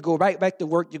over with, you go right back to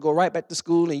work, you go right back to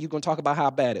school, and you're going to talk about how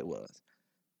bad it was.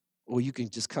 Or you can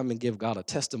just come and give God a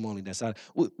testimony that's out.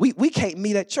 We can't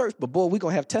meet at church, but boy, we're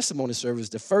going to have testimony service.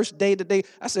 The first day,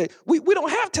 I said, we don't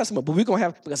have testimony, but we're going to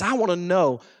have, because I want to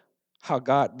know how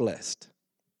God blessed.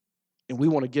 And we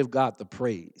want to give God the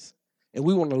praise. And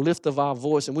we want to lift up our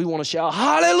voice, and we want to shout,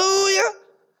 hallelujah.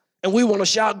 And we want to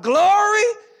shout glory,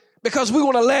 because we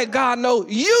want to let God know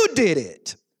you did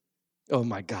it. Oh,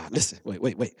 my God. Listen,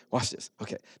 wait. Watch this.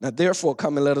 Okay. Now, therefore,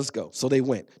 come and let us go. So they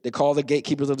went. They called the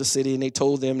gatekeepers of the city, and they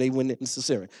told them they went into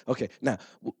Syria. Okay. Now,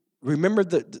 remember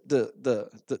the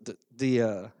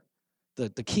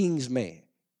king's man.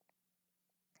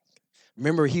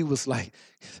 Remember, he was like,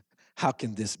 how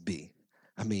can this be?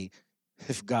 I mean,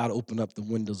 if God opened up the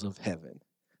windows of heaven.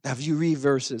 Now, if you read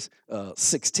verses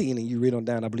 16 and you read on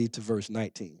down, I believe, to verse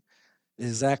 19,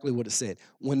 exactly what it said.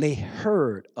 When they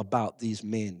heard about these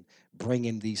men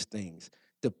bringing these things,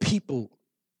 the people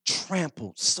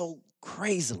trampled so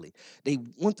crazily. They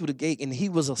went through the gate, and he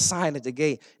was assigned at the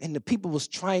gate, and the people was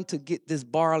trying to get this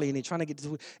barley, and they trying to get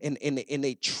this, and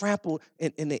they trampled,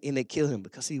 and they killed him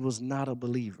because he was not a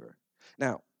believer.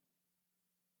 Now,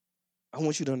 I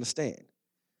want you to understand,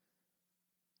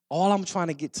 all I'm trying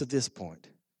to get to this point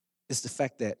is the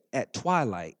fact that at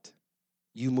twilight,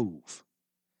 you move.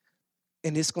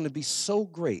 And it's going to be so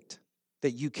great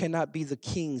that you cannot be the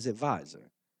king's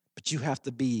advisor, but you have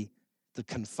to be the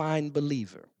confined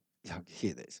believer. Y'all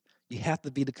hear this? You have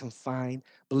to be the confined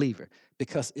believer,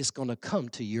 because it's going to come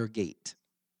to your gate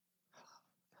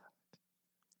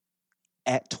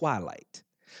at twilight.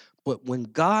 But when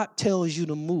God tells you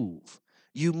to move,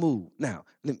 you move. Now,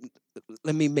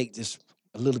 let me make this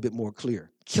a little bit more clear.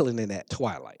 Killing in at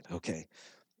twilight, okay?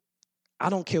 I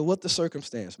don't care what the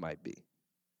circumstance might be.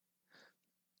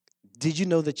 Did you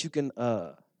know that you can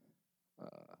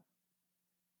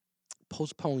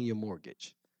postpone your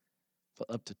mortgage for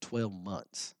up to 12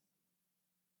 months?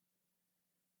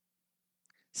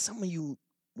 Some of you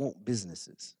want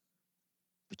businesses,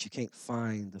 but you can't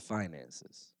find the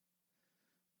finances.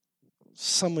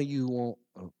 Some of you want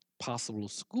a possible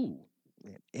school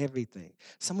and everything.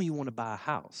 Some of you want to buy a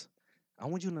house. I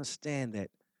want you to understand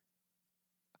that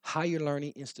higher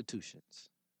learning institutions,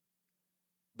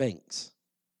 banks,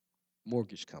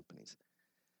 mortgage companies,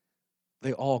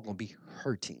 they're all going to be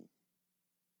hurting.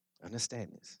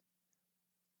 Understand this.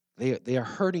 They are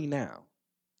hurting now.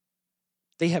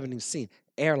 They haven't even seen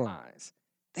airlines.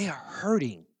 They are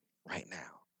hurting right now.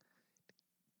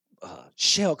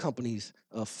 Shell companies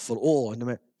for oil,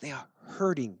 they are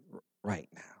hurting right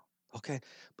now. Okay?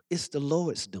 But it's the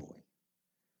Lord's doing.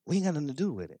 We ain't got nothing to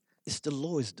do with it. It's the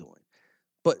Lord's doing.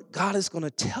 But God is going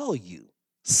to tell you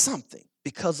something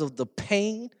because of the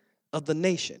pain of the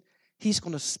nation. He's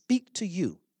going to speak to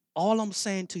you. All I'm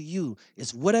saying to you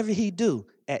is whatever he do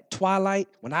at twilight,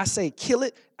 when I say kill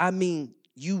it, I mean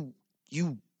you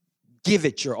give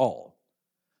it your all.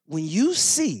 When you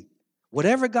see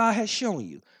whatever God has shown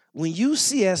you, when you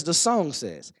see, as the song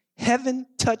says, heaven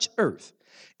touch earth,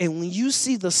 and when you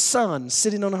see the sun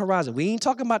sitting on the horizon, we ain't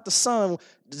talking about the sun,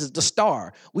 the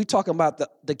star. We talking about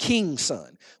the king's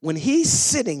son. When he's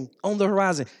sitting on the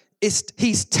horizon,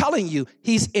 he's telling you,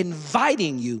 he's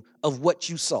inviting you of what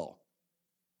you saw.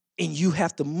 And you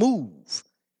have to move.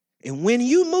 And when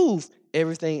you move,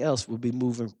 everything else will be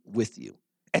moving with you.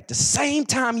 At the same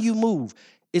time you move,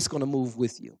 it's going to move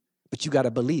with you. But you got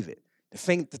to believe it.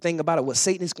 The thing about it, what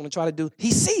Satan is going to try to do,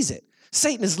 he sees it.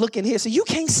 Satan is looking here, so you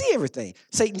can't see everything.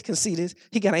 Satan can see this.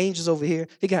 He got angels over here.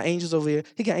 He got angels over here.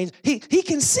 He got angels. He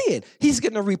can see it. He's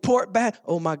getting a report back.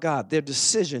 Oh, my God, their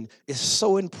decision is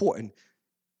so important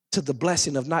to the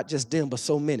blessing of not just them, but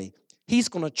so many. He's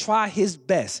going to try his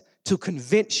best to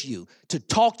convince you, to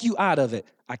talk you out of it.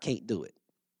 I can't do it.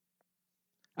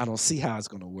 I don't see how it's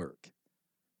going to work.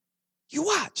 You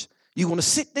watch. You're going to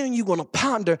sit there and you're going to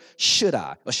ponder, should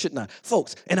I or shouldn't I?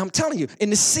 Folks, and I'm telling you,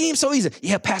 and it seems so easy.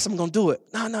 Yeah, Pastor, I'm going to do it.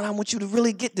 No, I want you to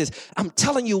really get this. I'm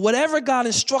telling you, whatever God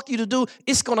instructs you to do,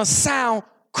 it's going to sound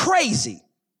crazy.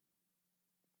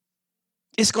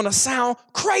 It's going to sound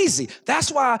crazy.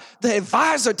 That's why the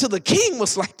advisor to the king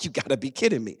was like, you got to be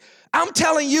kidding me. I'm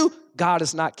telling you, God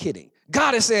is not kidding.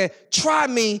 God is saying, try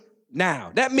me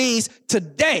now. That means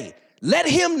today. Let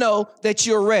him know that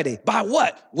you're ready. By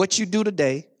what? What you do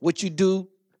today, what you do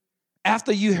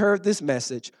after you heard this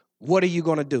message, what are you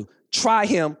going to do? Try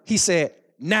him, he said,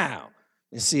 now,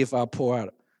 and see if I'll pour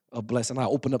out a blessing.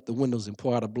 I'll open up the windows and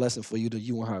pour out a blessing for you that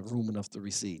you won't have room enough to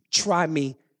receive. Try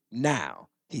me now,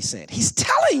 he said. He's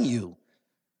telling you.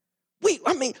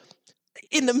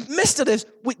 In the midst of this,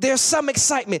 there's some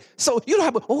excitement. So you don't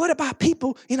have, well, what about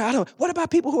people, what about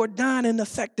people who are dying and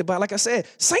affected by it? Like I said,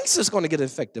 saints is going to get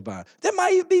affected by it. There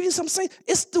might even be some saints.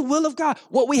 It's the will of God.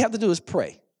 What we have to do is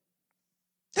pray.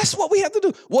 That's what we have to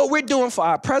do. What we're doing for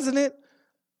our president,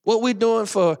 what we're doing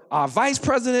for our vice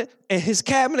president and his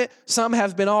cabinet, some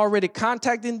have been already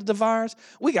contacting the virus.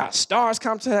 We got stars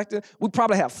contacted. We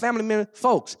probably have family members.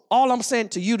 Folks, all I'm saying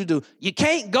to you to do, you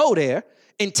can't go there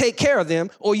and take care of them,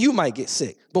 or you might get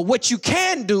sick. But what you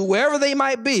can do, wherever they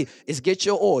might be, is get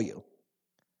your oil.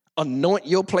 Anoint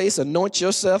your place, anoint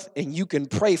yourself, and you can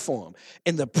pray for them.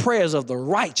 And the prayers of the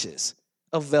righteous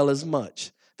avail as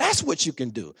much. That's what you can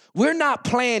do. We're not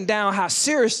playing down how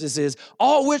serious this is.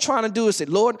 All we're trying to do is say,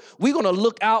 Lord, we're going to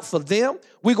look out for them.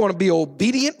 We're going to be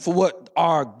obedient for what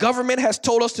our government has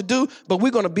told us to do, but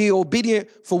we're going to be obedient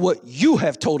for what you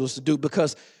have told us to do,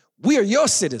 because we are your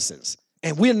citizens.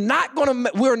 And we're not going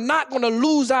to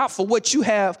lose out for what you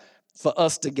have for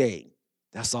us to gain.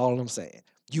 That's all I'm saying.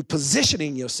 You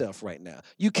positioning yourself right now.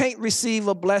 You can't receive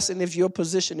a blessing if your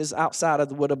position is outside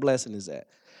of where the blessing is at.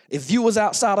 If you was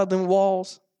outside of them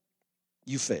walls,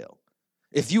 you fail.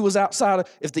 If you was outside of,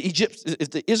 if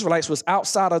the Israelites was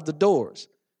outside of the doors,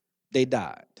 they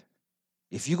died.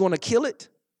 If you're going to kill it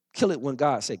when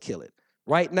God said kill it.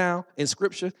 Right now in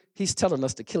Scripture, he's telling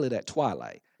us to kill it at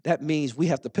twilight. That means we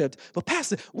have to pay attention. But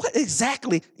Pastor, what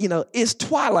exactly, is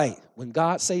twilight? When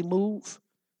God say move,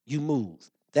 you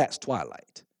move. That's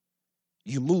twilight.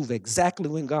 You move exactly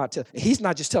when God tells. He's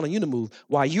not just telling you to move.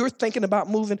 While you're thinking about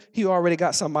moving, he already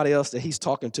got somebody else that he's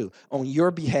talking to on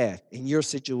your behalf in your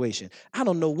situation. I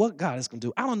don't know what God is going to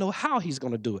do. I don't know how he's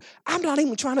going to do it. I'm not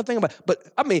even trying to think about it.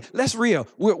 But, let's real.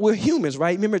 We're humans,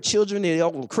 right? Remember children,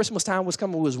 when Christmas time was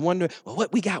coming, we was wondering, well,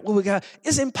 what we got.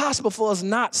 It's impossible for us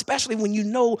not, especially when you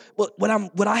know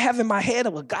what I have in my head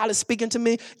and what God is speaking to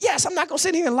me. Yes, I'm not going to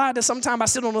sit here and lie that sometimes I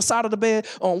sit on the side of the bed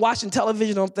or watching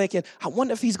television and I'm thinking, I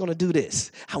wonder if he's going to do this.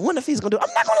 I wonder if he's going to do it.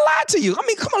 I'm not going to lie to you.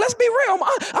 Come on, let's be real.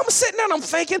 I'm sitting there and I'm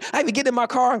thinking, I even get in my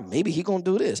car, maybe he's going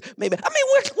to do this. Maybe.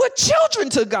 We're children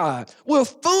to God. We're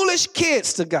foolish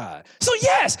kids to God. So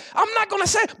yes, I'm not going to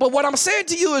say, but what I'm saying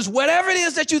to you is whatever it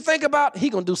is that you think about,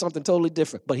 he's going to do something totally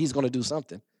different, but he's going to do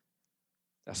something.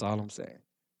 That's all I'm saying.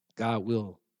 God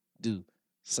will do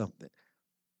something.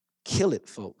 Kill it,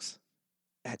 folks,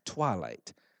 at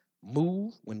twilight.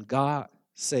 Move when God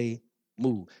say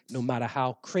move. No matter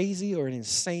how crazy or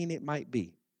insane it might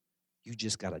be, you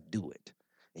just got to do it.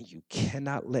 And you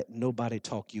cannot let nobody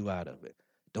talk you out of it.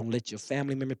 Don't let your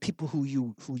family member, people who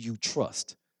you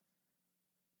trust,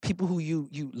 people who you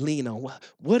lean on.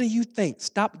 What do you think?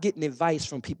 Stop getting advice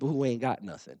from people who ain't got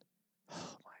nothing.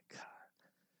 Oh, my God.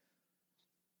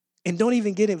 And don't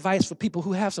even get advice from people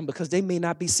who have some, because they may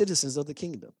not be citizens of the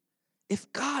kingdom.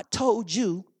 If God told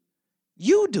you,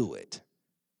 you do it.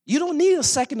 You don't need a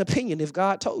second opinion if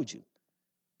God told you.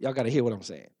 Y'all got to hear what I'm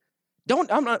saying.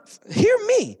 Hear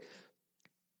me.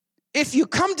 If you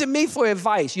come to me for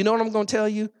advice, you know what I'm going to tell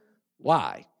you?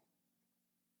 Why?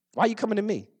 Why are you coming to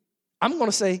me? I'm going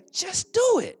to say, just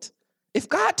do it. If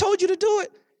God told you to do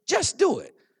it, just do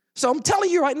it. So I'm telling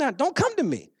you right now, don't come to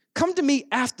me. Come to me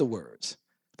afterwards.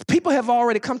 People have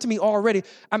already come to me already.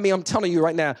 I'm telling you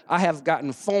right now, I have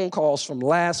gotten phone calls from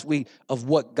last week of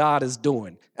what God is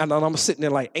doing. And I'm sitting there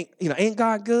like, ain't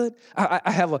God good? I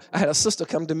had a sister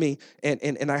come to me,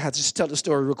 and I had to just tell the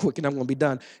story real quick, and I'm going to be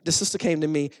done. The sister came to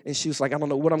me, and she was like, I don't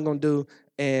know what I'm going to do,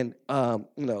 and, I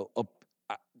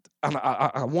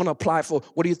want to apply for,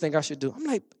 what do you think I should do? I'm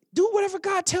like, do whatever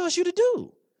God tells you to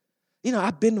do.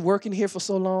 I've been working here for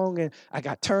so long, and I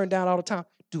got turned down all the time.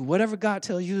 Do whatever God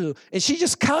tells you to do. And she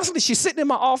just constantly, she's sitting in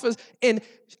my office, and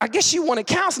I guess she wanted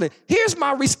counseling. Here's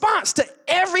my response to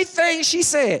everything she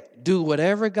said. Do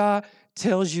whatever God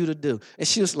tells you to do. And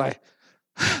she was like,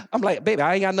 I'm like, baby,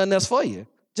 I ain't got nothing else for you.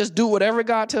 Just do whatever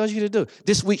God tells you to do.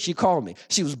 This week she called me.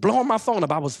 She was blowing my phone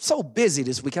up. I was so busy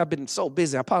this week. I've been so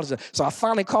busy. I apologize. So I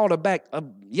finally called her back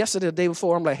yesterday, the day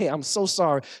before. I'm like, hey, I'm so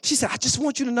sorry. She said, I just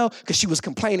want you to know, because she was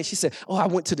complaining. She said, I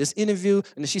went to this interview.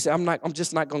 And then she said, I'm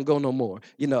just not going to go no more.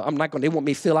 They want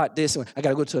me to fill out this. And I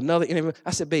got to go to another interview.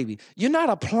 I said, baby, you're not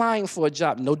applying for a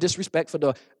job. No disrespect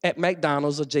at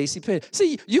McDonald's or JCPenney.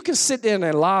 See, you can sit there in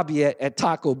a lobby at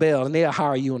Taco Bell and they'll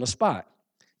hire you on the spot.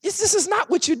 This is not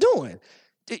what you're doing.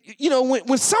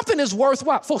 when something is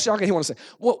worthwhile, folks, y'all can hear what I'm saying.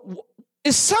 Well,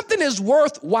 if something is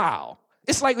worthwhile,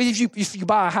 it's like if you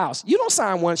buy a house, you don't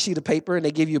sign one sheet of paper and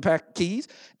they give you a pack of keys.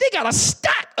 They got a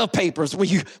stack of papers. When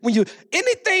you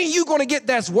anything you're gonna get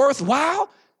that's worthwhile,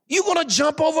 you're gonna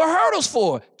jump over hurdles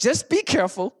for it. Just be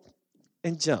careful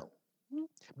and jump.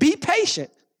 Be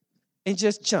patient and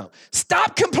just jump.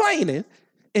 Stop complaining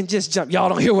and just jump. Y'all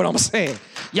don't hear what I'm saying.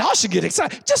 Y'all should get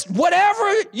excited. Just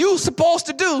whatever you're supposed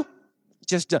to do,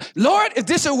 just jump. Lord, if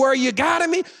this is where you guiding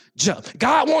me, jump.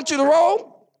 God wants you to roll.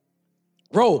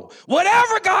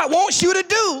 Whatever God wants you to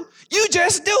do, you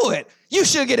just do it. You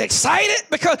should get excited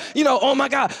because, oh my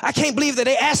God, I can't believe that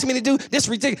they asked me to do this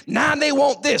ridiculous. Now they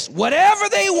want this. Whatever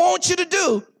they want you to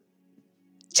do,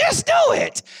 just do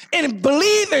it. And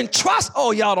believe and trust.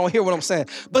 Oh, y'all don't hear what I'm saying.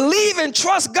 Believe and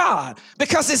trust God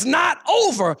because it's not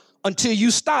over until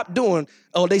you stop doing,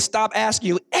 they stop asking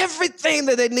you everything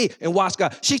that they need and watch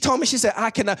God. She told me, she said, I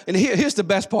cannot. And here's the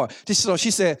best part.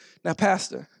 She said, now,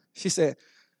 Pastor, she said,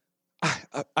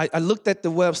 I looked at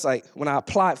the website when I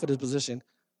applied for this position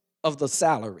of the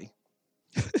salary.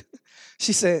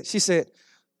 She said,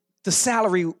 the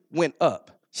salary went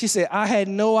up. She said, I had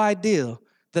no idea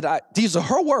that these are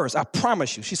her words, I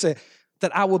promise you. She said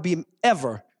that I will be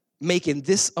ever making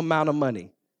this amount of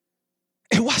money.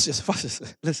 And watch this,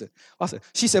 listen, watch this.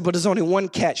 She said, but there's only one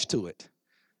catch to it.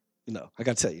 I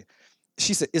got to tell you.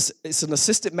 She said, it's an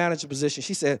assistant manager position.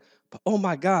 She said, but oh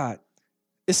my God,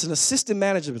 it's an assistant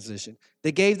manager position.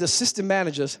 They gave the assistant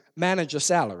managers manager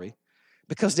salary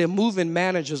because they're moving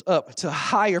managers up to a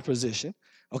higher position,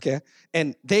 okay?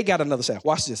 And they got another salary.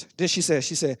 Watch this. Then she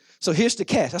said, so here's the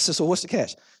catch. I said, so what's the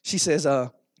catch? She says,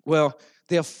 well,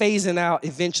 they're phasing out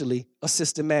eventually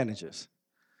assistant managers.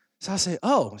 So I said,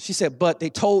 oh. She said, but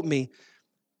they told me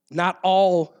not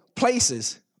all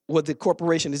places where the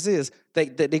corporation is,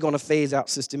 that they're going to phase out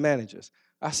assistant managers.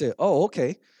 I said, oh,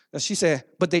 okay. And she said,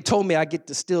 but they told me I get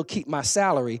to still keep my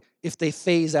salary if they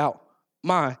phase out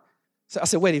mine. So I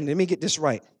said, wait a minute, let me get this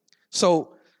right.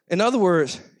 So in other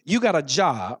words, you got a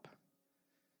job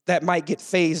that might get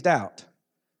phased out,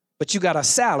 but you got a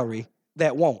salary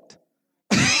that won't.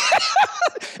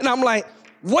 And I'm like,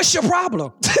 what's your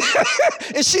problem?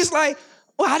 And she's like,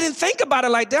 well, I didn't think about it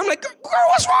like that. I'm like, girl,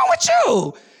 what's wrong with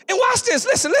you? And watch this,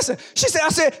 listen. I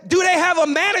said, do they have a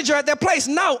manager at their place?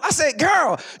 No. I said,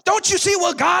 girl, don't you see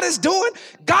what God is doing?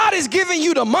 God is giving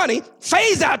you the money,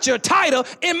 phase out your title,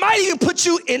 and might even put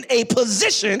you in a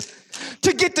position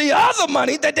to get the other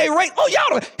money that they rate. Oh,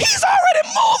 y'all, he's already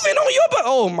moving on your butt.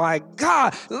 Oh my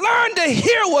God. Learn to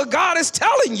hear what God is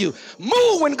telling you.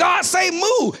 Move when God say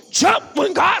move. Jump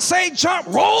when God say jump.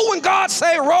 Roll when God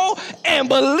say roll. And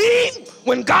believe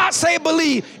when God say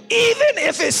believe. Even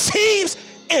if it seems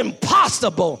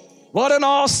impossible. What an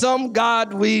awesome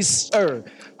God we serve.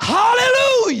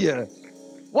 Hallelujah.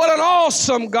 What an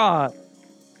awesome God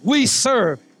we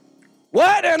serve.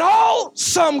 What an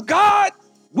awesome God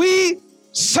we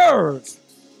serve.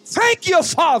 Thank you,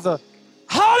 Father.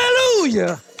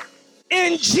 Hallelujah.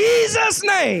 In Jesus'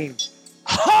 name.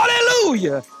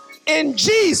 Hallelujah. In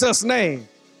Jesus' name.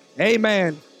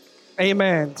 Amen.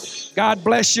 Amen. God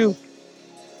bless you.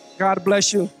 God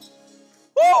bless you.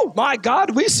 Oh, my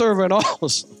God, we serve an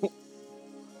awesome.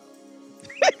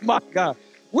 My God,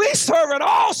 we serve an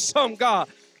awesome God,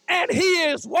 and he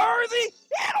is worthy.